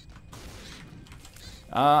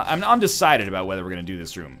 I'm undecided about whether we're going to do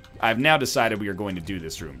this room. I've now decided we are going to do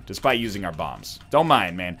this room, despite using our bombs. Don't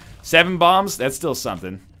mind, man. 7 bombs? That's still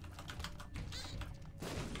something.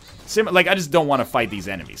 Like, I just don't want to fight these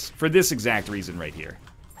enemies. For this exact reason right here.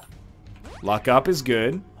 Luck up is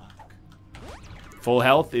good. Full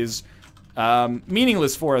health is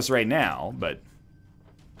meaningless for us right now, but...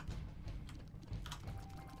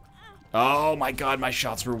 Oh my god, my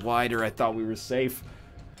shots were wider. I thought we were safe.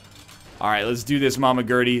 Alright, let's do this, Mama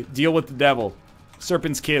Gertie. Deal with the devil.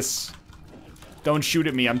 Serpent's Kiss. Don't shoot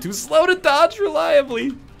at me. I'm too slow to dodge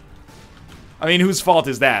reliably. I mean, whose fault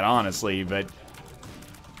is that, honestly, but...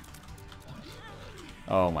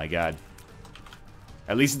 Oh my god.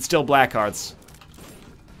 At least it's still black hearts.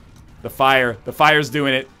 The fire's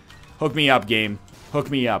doing it. Hook me up, game.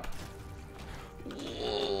 Hook me up.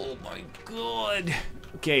 Oh my god.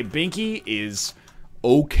 Okay, Binky is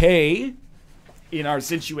okay in our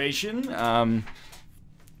situation.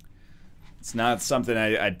 It's not something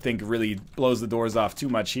I think really blows the doors off too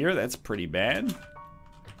much here. That's pretty bad.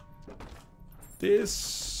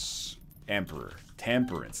 This Emperor.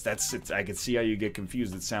 Temperance. That's it. I can see how you get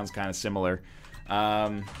confused. It sounds kind of similar.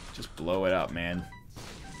 Just blow it up, man.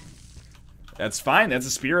 That's fine. That's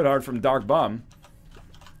a Spirit Heart from Dark Bum.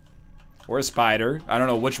 Or a Spider. I don't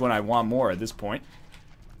know which one I want more at this point.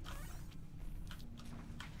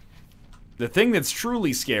 The thing that's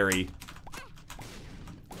truly scary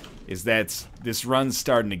is that this run's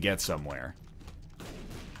starting to get somewhere.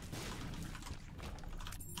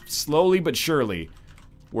 Slowly but surely,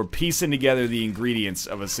 we're piecing together the ingredients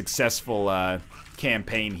of a successful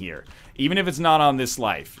campaign here. Even if it's not on this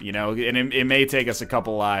life, you know, and it may take us a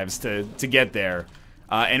couple lives to get there,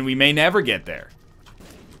 and we may never get there.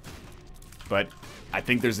 But I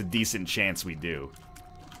think there's a decent chance we do.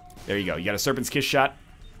 There you go. You got a Serpent's Kiss shot.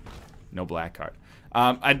 No black heart.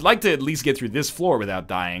 I'd like to at least get through this floor without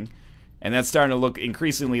dying, and that's starting to look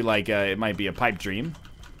increasingly like it might be a pipe dream.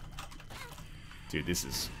 Dude, this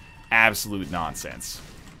is absolute nonsense.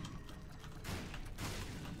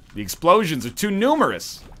 The explosions are too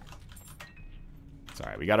numerous. It's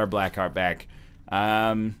alright, we got our black heart back.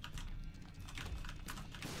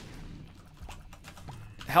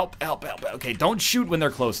 Help. Okay, don't shoot when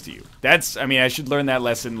they're close to you. That's, I mean, I should learn that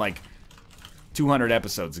lesson like 200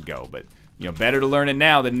 episodes ago, but, you know, better to learn it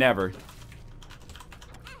now than never.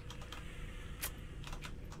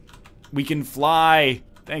 We can fly.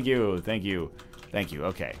 Thank you.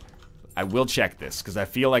 Okay. I will check this, because I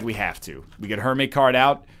feel like we have to. We get Hermit card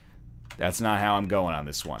out. That's not how I'm going on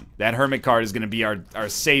this one. That Hermit card is going to be our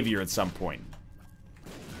savior at some point.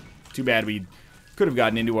 Too bad we Could have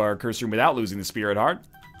gotten into our curse room without losing the spirit heart.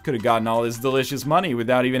 Could have gotten all this delicious money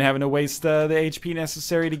without even having to waste the HP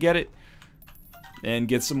necessary to get it. And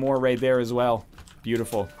get some more right there as well.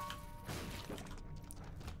 Beautiful.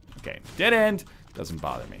 Okay, dead end. Doesn't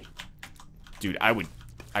bother me. Dude, I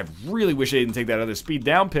really wish I didn't take that other speed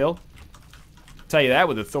down pill. Tell you that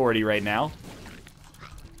with authority right now.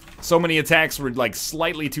 So many attacks were like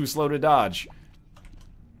slightly too slow to dodge.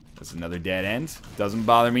 That's another dead end. Doesn't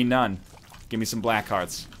bother me none. Give me some black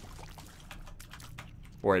hearts.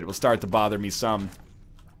 Or it will start to bother me some.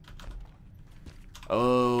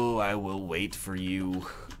 Oh, I will wait for you.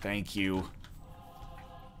 Thank you.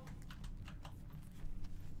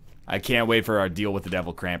 I can't wait for our deal with the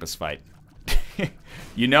Devil Krampus fight.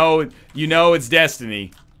 you know it's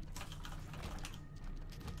destiny.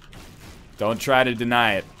 Don't try to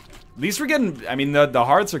deny it. At least we're getting, I mean, the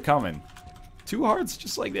hearts are coming. 2 hearts,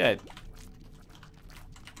 just like that.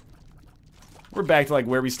 We're back to like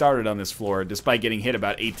where we started on this floor, despite getting hit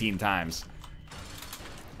about 18 times.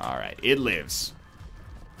 Alright, it lives.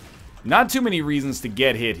 Not too many reasons to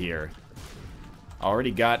get hit here.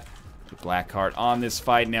 Already got the black heart on this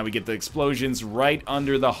fight. Now we get the explosions right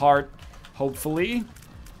under the heart, hopefully.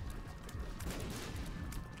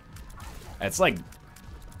 It's like,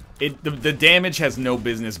 the damage has no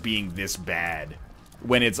business being this bad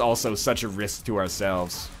when it's also such a risk to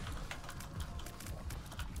ourselves.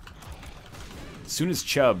 As soon as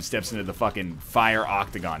Chubb steps into the fucking fire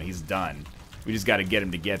octagon, he's done. We just gotta get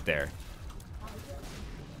him to get there.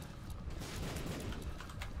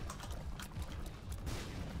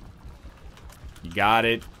 You got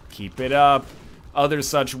it. Keep it up. Other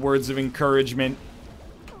such words of encouragement.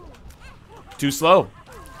 Too slow.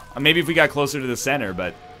 Maybe if we got closer to the center,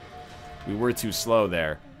 but we were too slow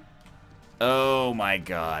there. Oh my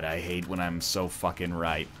god, I hate when I'm so fucking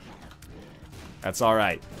right. That's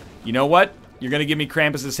alright. You know what? You're gonna give me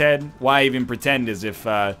Krampus's head? Why even pretend as if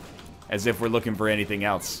we're looking for anything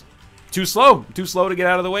else? Too slow! Too slow to get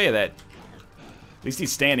out of the way of that. At least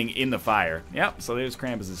he's standing in the fire. Yep, so there's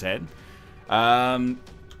Krampus's head.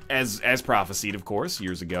 As prophesied, of course,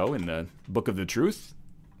 years ago in the Book of the Truth.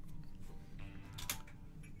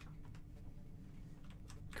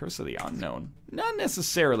 Curse of the Unknown. Not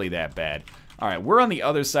necessarily that bad. Alright, we're on the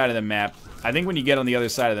other side of the map. I think when you get on the other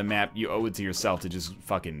side of the map, you owe it to yourself to just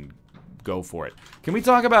fucking go for it. Can we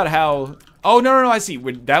talk about how... Oh, no, I see.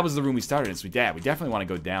 That was the room we started in, so we definitely want to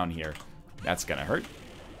go down here. That's gonna hurt.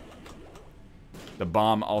 The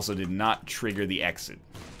bomb also did not trigger the exit.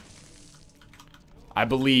 I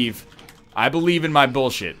believe in my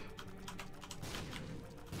bullshit.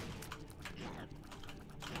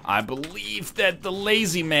 I believe that the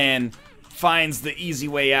lazy man finds the easy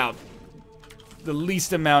way out. The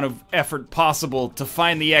least amount of effort possible to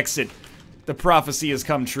find the exit. The prophecy has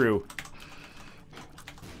come true.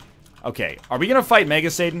 Okay, are we gonna fight Mega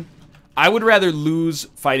Satan? I would rather lose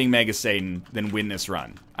fighting Mega Satan than win this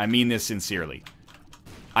run. I mean this sincerely.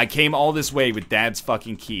 I came all this way with Dad's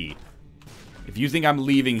fucking key. If you think I'm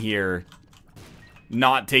leaving here,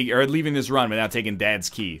 leaving this run without taking Dad's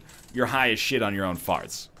key, you're high as shit on your own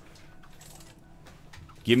farts.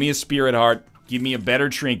 Give me a spirit heart. Give me a better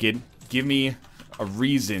trinket. Give me a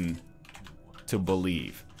reason to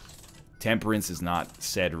believe. Temperance is not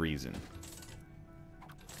said reason.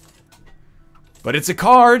 But it's a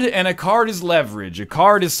card, and a card is leverage. A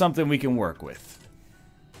card is something we can work with.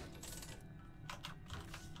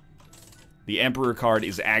 The Emperor card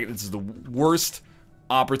is... This is the worst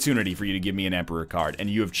opportunity for you to give me an Emperor card, and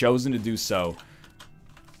you have chosen to do so.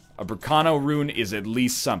 A Bracano rune is at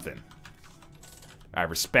least something. I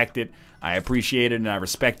respect it, I appreciate it, and I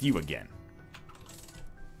respect you again.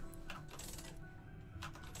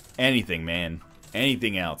 Anything, man.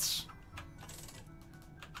 Anything else.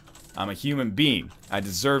 I'm a human being. I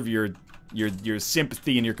deserve your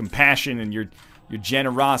sympathy and your compassion and your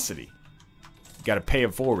generosity. You gotta pay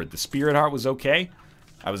it forward. The spirit heart was okay.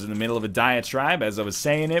 I was in the middle of a diatribe as I was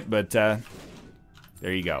saying it, but there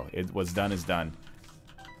you go. What's done is done.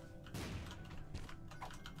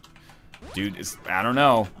 Dude, I don't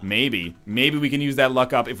know. Maybe we can use that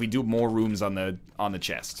luck up if we do more rooms on the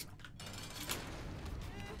chest.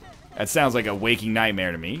 That sounds like a waking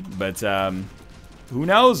nightmare to me, but who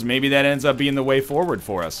knows? Maybe that ends up being the way forward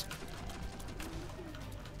for us.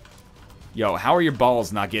 Yo, how are your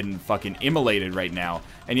balls not getting fucking immolated right now?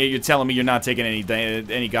 And yet you're telling me you're not taking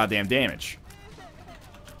any goddamn damage.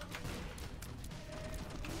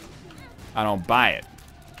 I don't buy it.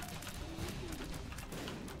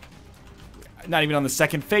 Not even on the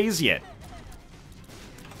second phase yet.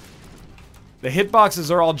 The hitboxes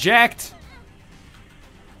are all jacked.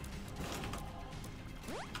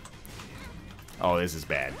 Oh, this is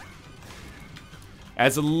bad.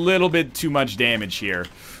 That's a little bit too much damage here.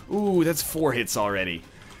 Ooh, that's 4 hits already.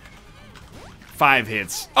 5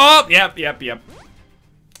 hits. Oh, yep.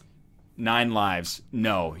 9 lives.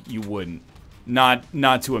 No, you wouldn't. Not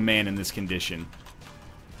to a man in this condition.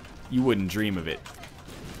 You wouldn't dream of it.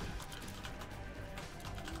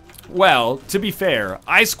 Well, to be fair,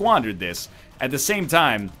 I squandered this. At the same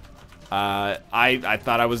time, I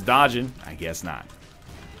thought I was dodging. I guess not.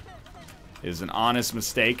 It was an honest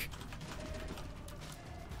mistake.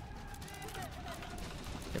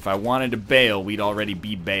 If I wanted to bail, we'd already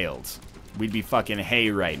be bailed. We'd be fucking hay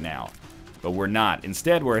right now. But we're not.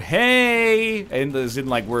 Instead, we're hey! And as in,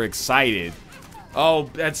 like, we're excited. Oh,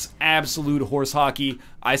 that's absolute horse hockey.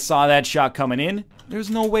 I saw that shot coming in. There's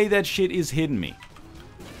no way that shit is hitting me.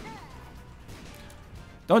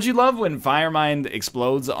 Don't you love when Firemind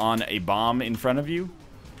explodes on a bomb in front of you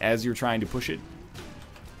as you're trying to push it?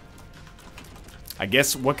 I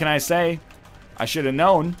guess, what can I say? I should have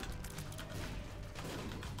known.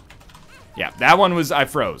 Yeah, that one was, I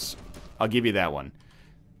froze. I'll give you that one.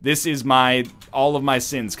 This is all of my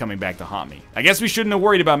sins coming back to haunt me. I guess we shouldn't have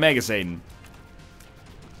worried about Mega Satan.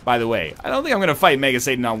 By the way, I don't think I'm going to fight Mega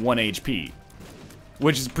Satan on 1 HP.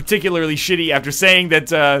 Which is particularly shitty after saying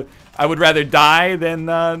that I would rather die than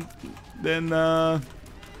not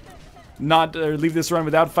leave this run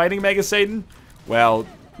without fighting Mega Satan. Well,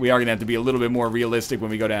 we are going to have to be a little bit more realistic when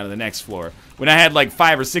we go down to the next floor. When I had like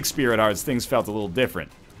 5 or 6 Spirit Hearts, things felt a little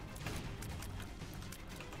different.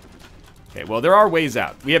 Okay, well, there are ways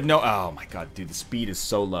out. We have no... Oh, my God, dude, the speed is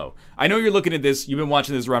so low. I know you're looking at this. You've been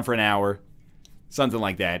watching this run for an hour. Something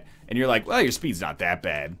like that. And you're like, well, your speed's not that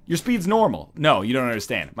bad. Your speed's normal. No, you don't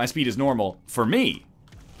understand. My speed is normal for me.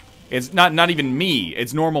 It's not even me.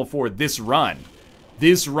 It's normal for this run.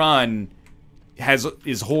 This run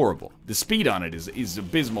is horrible. The speed on it is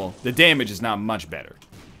abysmal. The damage is not much better.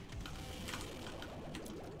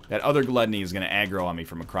 That other gluttony is going to aggro on me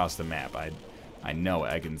from across the map. I know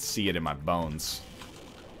it. I can see it in my bones.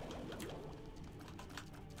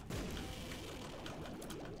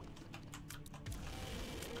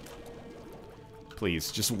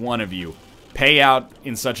 Please, just one of you. Pay out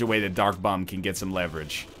in such a way that Dark Bum can get some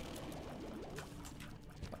leverage.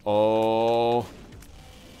 Oh.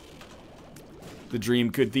 The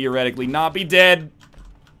dream could theoretically not be dead.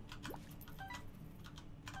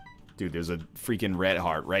 Dude, there's a freaking red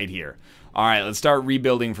heart right here. Alright, let's start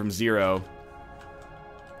rebuilding from 0.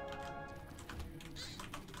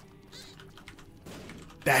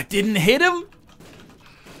 That didn't hit him?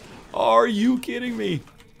 Are you kidding me?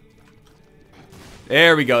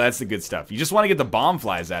 There we go, that's the good stuff. You just want to get the bomb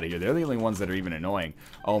flies out of here. They're the only ones that are even annoying.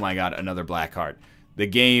 Oh my God, another black heart. The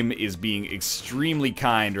game is being extremely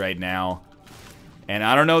kind right now. And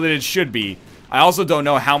I don't know that it should be. I also don't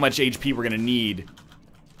know how much HP we're going to need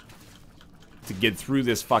to get through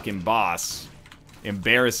this fucking boss.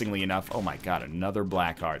 Embarrassingly enough. Oh my God, another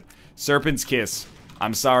black heart. Serpent's Kiss.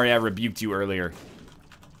 I'm sorry I rebuked you earlier.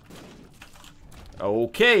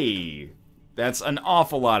 Okay. That's an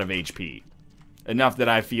awful lot of HP. Enough that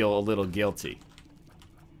I feel a little guilty.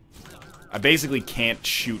 I basically can't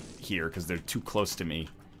shoot here because they're too close to me.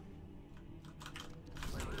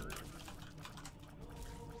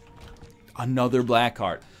 Another black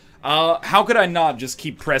heart. How could I not just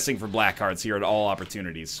keep pressing for black hearts here at all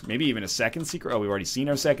opportunities? Maybe even a second secret. Oh, we've already seen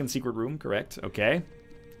our second secret room, correct? Okay.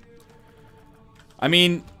 I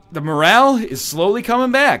mean, the morale is slowly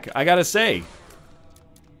coming back, I gotta say.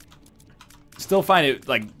 Still find it,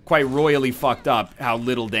 like, quite royally fucked up how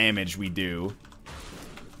little damage we do.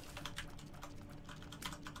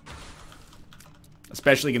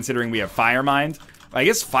 Especially considering we have Firemind. I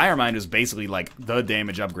guess Firemind is basically, like, the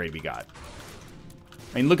damage upgrade we got.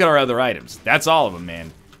 I mean, look at our other items. That's all of them,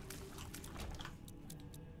 man.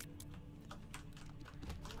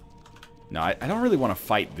 No, I don't really want to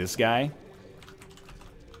fight this guy.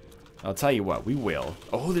 I'll tell you what, we will.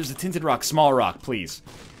 Oh, there's a tinted rock. Small rock, please.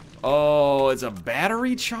 Oh, it's a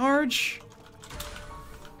battery charge?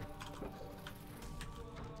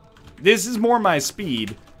 This is more my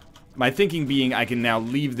speed. My thinking being I can now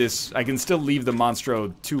leave this... I can still leave the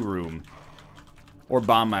Monstro 2 room. Or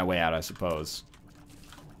bomb my way out, I suppose.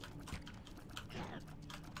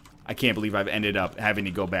 I can't believe I've ended up having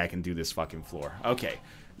to go back and do this fucking floor. Okay.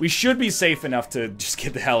 We should be safe enough to just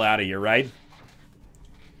get the hell out of here, right?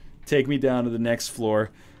 Take me down to the next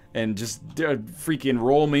floor. And just freaking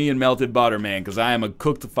roll me in melted butter, man. Because I am a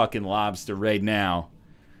cooked fucking lobster right now.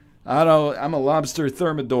 I'm a lobster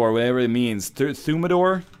thermidor, whatever it means.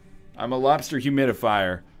 Thumador? I'm a lobster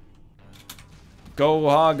humidifier. Go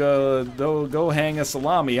hog go hang a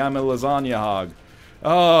salami. I'm a lasagna hog.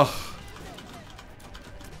 Oh.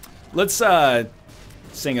 Let's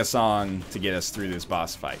sing a song to get us through this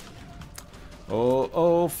boss fight. Oh,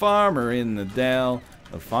 oh, farmer in the dell,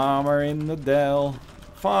 the farmer in the dell,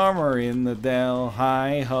 farmer in the dell,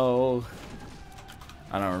 hi-ho.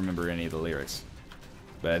 I don't remember any of the lyrics,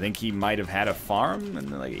 but I think he might have had a farm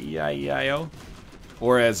and like E-I-E-I-O.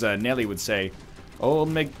 Or as Nelly would say, Old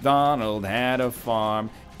MacDonald had a farm,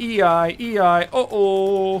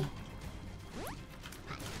 E-I-E-I-O-O.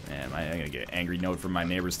 Man, I'm gonna get an angry note from my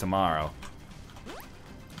neighbors tomorrow.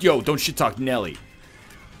 Yo, don't shit talk Nelly.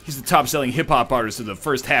 He's the top-selling hip-hop artist of the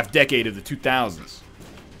first half-decade of the 2000s.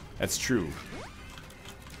 That's true.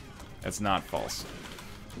 That's not false.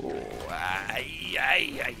 Oh,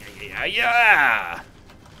 yeah.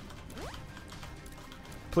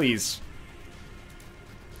 Please.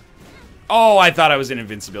 Oh, I thought I was in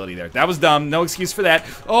invincibility there. That was dumb. No excuse for that.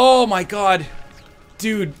 Oh, my God.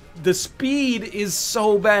 Dude, the speed is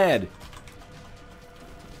so bad.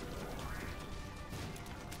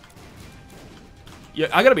 Yeah,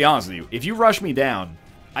 I gotta be honest with you. If you rush me down,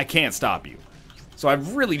 I can't stop you. So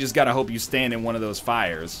I've really just gotta hope you stand in one of those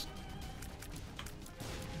fires.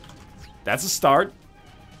 That's a start.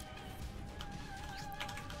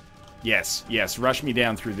 Yes, yes, rush me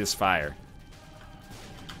down through this fire.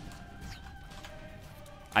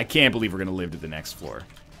 I can't believe we're gonna live to the next floor.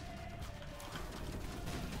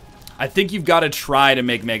 I think you've got to try to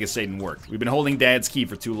make Mega Satan work. We've been holding Dad's key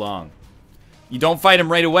for too long. You don't fight him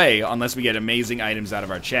right away unless we get amazing items out of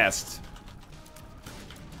our chest.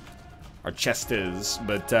 Our chestes,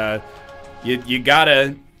 but you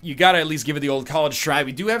gotta at least give it the old college try.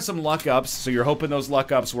 We do have some luck ups, so you're hoping those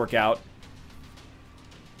luck ups work out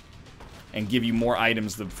and give you more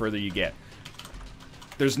items the further you get.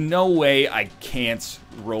 There's no way I can't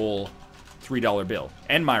roll $3 bill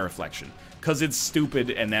and my reflection, because it's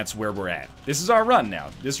stupid and that's where we're at. This is our run now.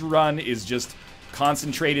 This run is just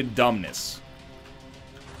concentrated dumbness.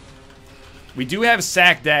 We do have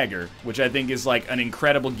Sack Dagger, which I think is like an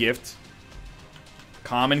incredible gift.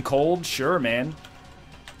 Common Cold? Sure, man.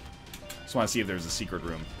 Just want to see if there's a secret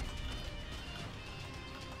room.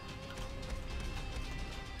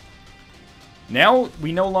 Now,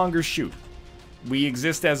 we no longer shoot. We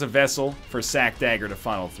exist as a vessel for Sack Dagger to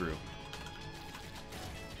funnel through.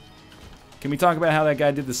 Can we talk about how that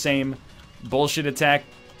guy did the same bullshit attack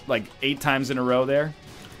like 8 times in a row there?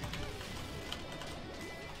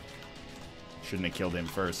 Shouldn't have killed him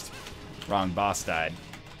first. Wrong boss died.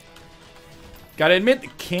 Gotta admit, the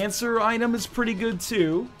cancer item is pretty good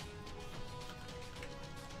too.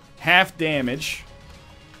 Half damage.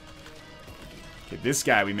 Okay, this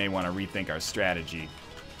guy we may want to rethink our strategy.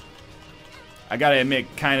 I gotta admit,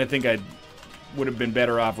 kind of think I would have been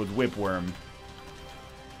better off with Whipworm.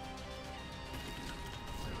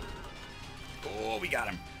 Oh, we got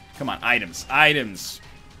him. Come on, items, items.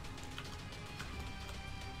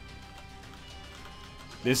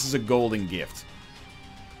 This is a golden gift.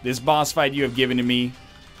 This boss fight you have given to me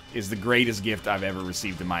is the greatest gift I've ever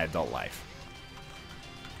received in my adult life.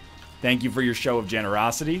 Thank you for your show of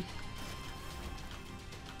generosity.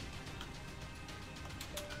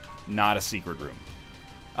 Not a secret room.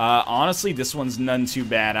 Honestly, this one's none too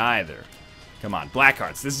bad either. Come on, Black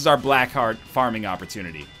Hearts. This is our Black Heart farming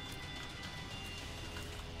opportunity.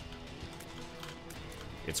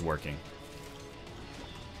 It's working.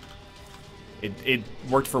 It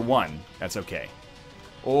worked for one. That's okay.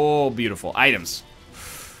 Oh, beautiful. Items.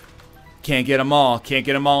 Can't get them all. Can't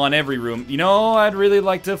get them all on every room. You know, I'd really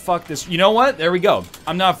like to fuck this. You know what? There we go.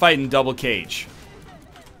 I'm not fighting double cage.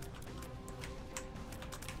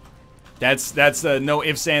 That's no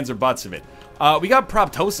ifs, ands, or buts of it. We got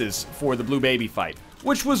Proptosis for the Blue Baby fight,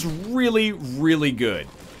 which was really, really good.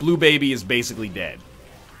 Blue Baby is basically dead.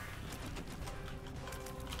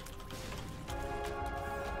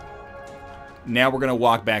 Now we're going to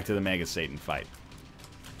walk back to the Mega Satan fight.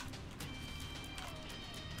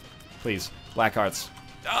 Please, Black Hearts.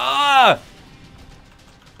 Ah!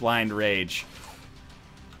 Blind Rage.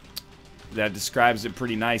 That describes it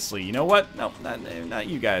pretty nicely. You know what? No, not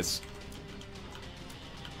you guys.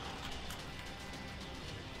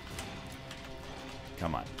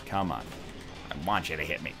 Come on, come on. I want you to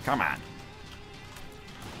hit me. Come on.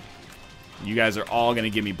 You guys are all going to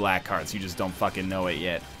give me Black Hearts. You just don't fucking know it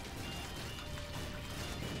yet.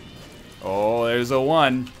 Oh, there's a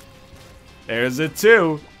 1. There's a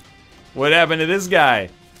 2. What happened to this guy?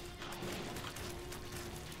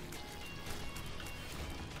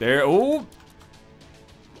 There, oh.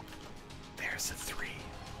 There's a 3.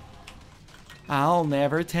 I'll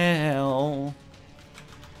never tell.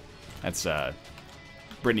 That's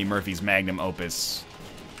Brittany Murphy's magnum opus,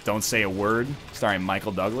 Don't Say a Word, starring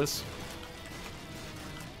Michael Douglas.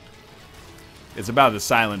 It's about the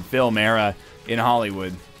silent film era in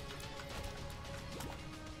Hollywood.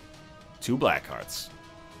 2 black hearts.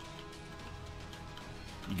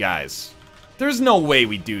 You guys, there's no way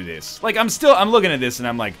we do this. Like, I'm looking at this and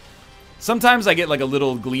I'm like, sometimes I get like a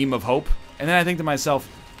little gleam of hope, and then I think to myself,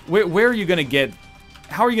 where are you gonna get,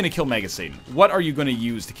 how are you gonna kill Mega Satan? What are you gonna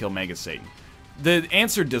use to kill Mega Satan? The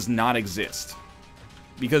answer does not exist.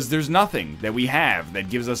 Because there's nothing that we have that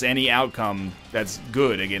gives us any outcome that's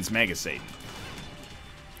good against Mega Satan.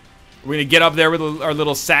 We're gonna get up there with our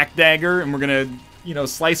little sack dagger and we're gonna, you know,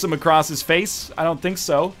 slice him across his face? I don't think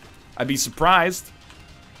so. I'd be surprised.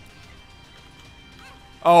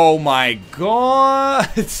 Oh my god!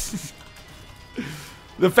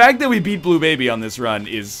 The fact that we beat Blue Baby on this run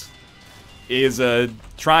is a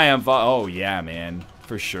triumph. Oh yeah, man,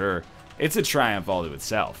 for sure. It's a triumph all to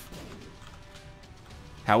itself.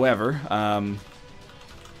 However,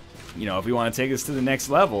 you know, if we want to take this to the next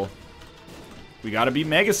level, we got to beat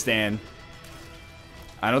Mega Stan.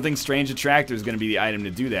 I don't think Strange Attractor is going to be the item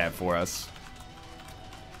to do that for us.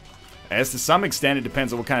 As to some extent, it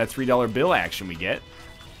depends on what kind of $3 bill action we get.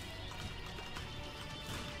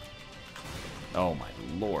 Oh my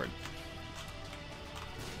lord.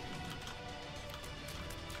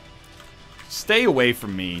 Stay away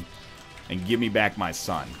from me and give me back my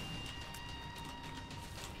son.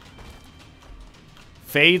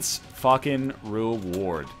 Fate's fucking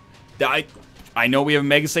reward. I know we have a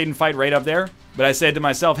Mega Satan fight right up there, but I said to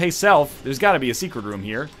myself, hey self, there's got to be a secret room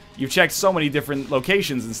here. You've checked so many different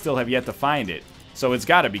locations and still have yet to find it. So it's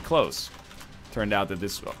got to be close. Turned out that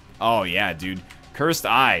this... Oh yeah, dude. Cursed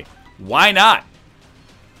Eye. Why not?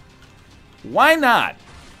 Why not?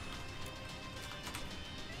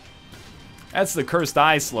 That's the Cursed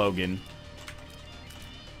Eye slogan.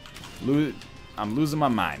 I'm losing my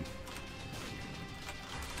mind.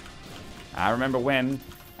 I remember when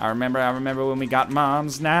we got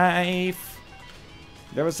Mom's knife.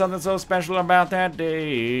 There was something so special about that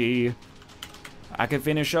day. I could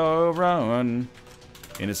finish a run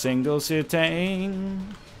in a single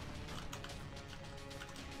sitting.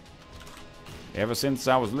 Ever since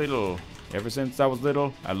I was little,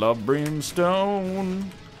 I loved Brimstone.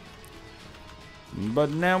 But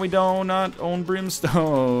now we do not own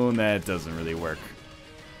Brimstone. That doesn't really work.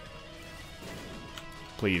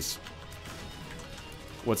 Please.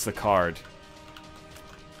 What's the card?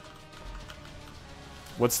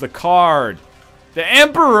 What's the card? The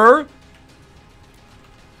Emperor?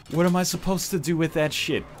 What am I supposed to do with that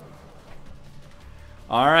shit?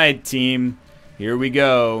 Alright, team. Here we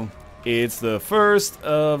go. It's the first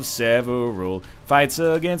of several fights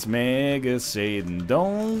against Mega Satan.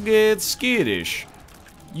 Don't get skittish.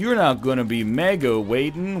 You're not gonna be mega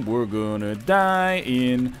waiting. We're gonna die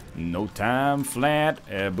in no time flat.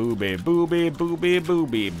 Booby, booby, booby,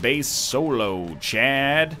 booby. Bass solo,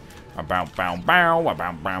 Chad. Bow, bow, bow,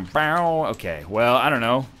 bow, bow, bow. Okay, well, I don't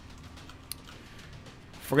know.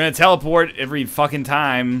 If we're gonna teleport every fucking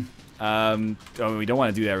time. Oh, we don't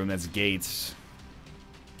want to do that room. That's gates.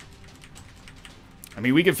 I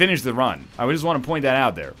mean, we can finish the run. I just want to point that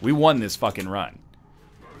out there. We won this fucking run.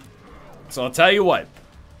 So I'll tell you what.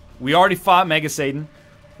 We already fought Mega Satan.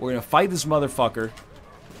 We're going to fight this motherfucker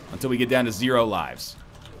until we get down to 0 lives.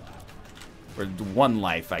 Or 1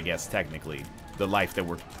 life, I guess, technically. The life that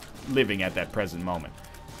we're living at that present moment.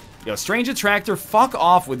 Yo, Strange Attractor, fuck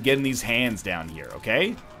off with getting these hands down here,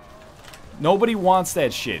 okay? Nobody wants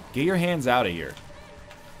that shit. Get your hands out of here.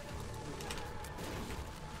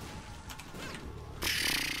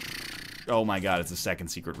 Oh my god, it's a second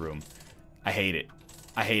secret room. I hate it.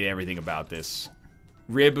 I hate everything about this.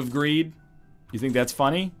 Rib of Greed? You think that's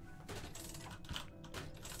funny?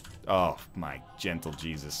 Oh my gentle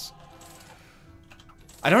Jesus.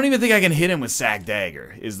 I don't even think I can hit him with Sack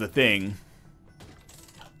Dagger, is the thing.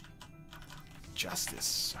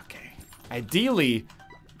 Justice. Okay. Ideally,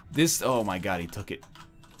 this... Oh my god, he took it.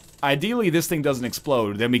 Ideally, this thing doesn't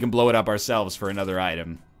explode. Then we can blow it up ourselves for another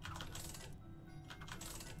item.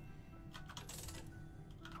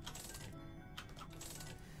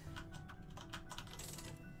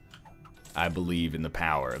 I believe in the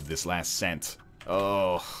power of this last cent.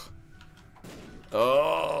 Oh.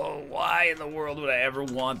 Oh, why in the world would I ever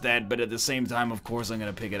want that? But at the same time, of course, I'm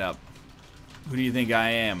gonna pick it up. Who do you think I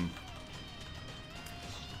am?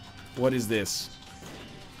 What is this?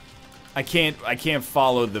 I can't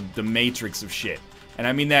follow the matrix of shit. And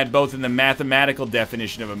I mean that both in the mathematical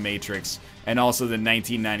definition of a matrix and also the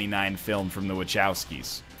 1999 film from the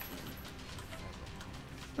Wachowskis.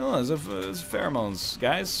 Oh, it's pheromones,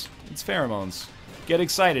 guys. It's pheromones. Get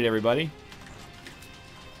excited, everybody.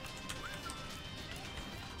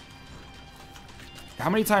 How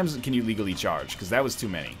many times can you legally charge? Because that was too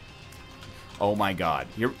many. Oh my god.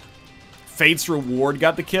 Here, Fate's Reward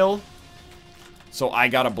got the kill. So I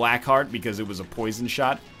got a black heart because it was a poison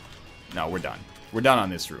shot. No, we're done. We're done on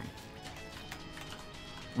this room.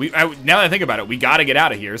 Now that I think about it, we gotta get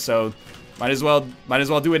out of here, so might as well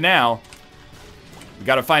do it now. We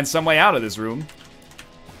gotta find some way out of this room.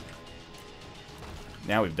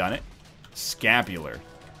 Now we've done it. Scapular.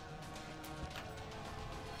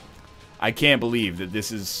 I can't believe that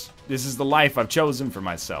this is the life I've chosen for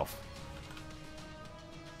myself.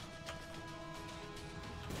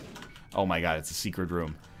 Oh my god, it's a secret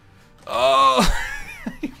room. Oh,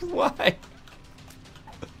 why?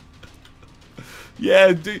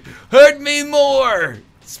 Yeah, dude, hurt me more.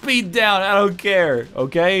 Speed down, I don't care,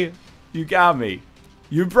 okay? You got me.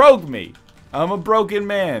 You broke me. I'm a broken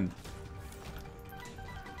man.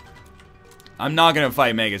 I'm not gonna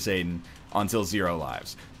fight Mega Satan until 0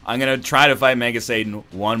 lives. I'm gonna try to fight Mega Satan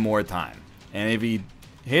one more time. And if he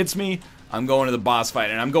hits me, I'm going to the boss fight.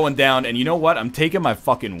 And I'm going down, and you know what? I'm taking my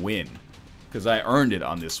fucking win. Because I earned it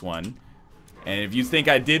on this one. And if you think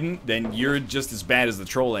I didn't, then you're just as bad as the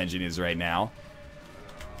troll engine is right now.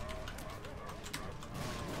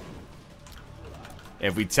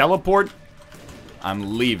 If we teleport,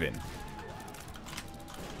 I'm leaving.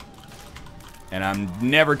 And I'm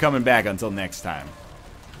never coming back until next time.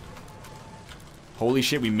 Holy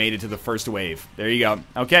shit, we made it to the first wave. There you go.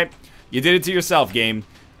 Okay, you did it to yourself, game.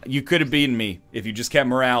 You could have beaten me if you just kept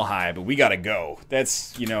morale high, but we gotta go.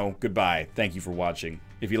 That's, you know, goodbye. Thank you for watching.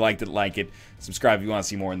 If you liked it, like it. Subscribe if you want to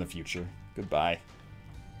see more in the future. Goodbye.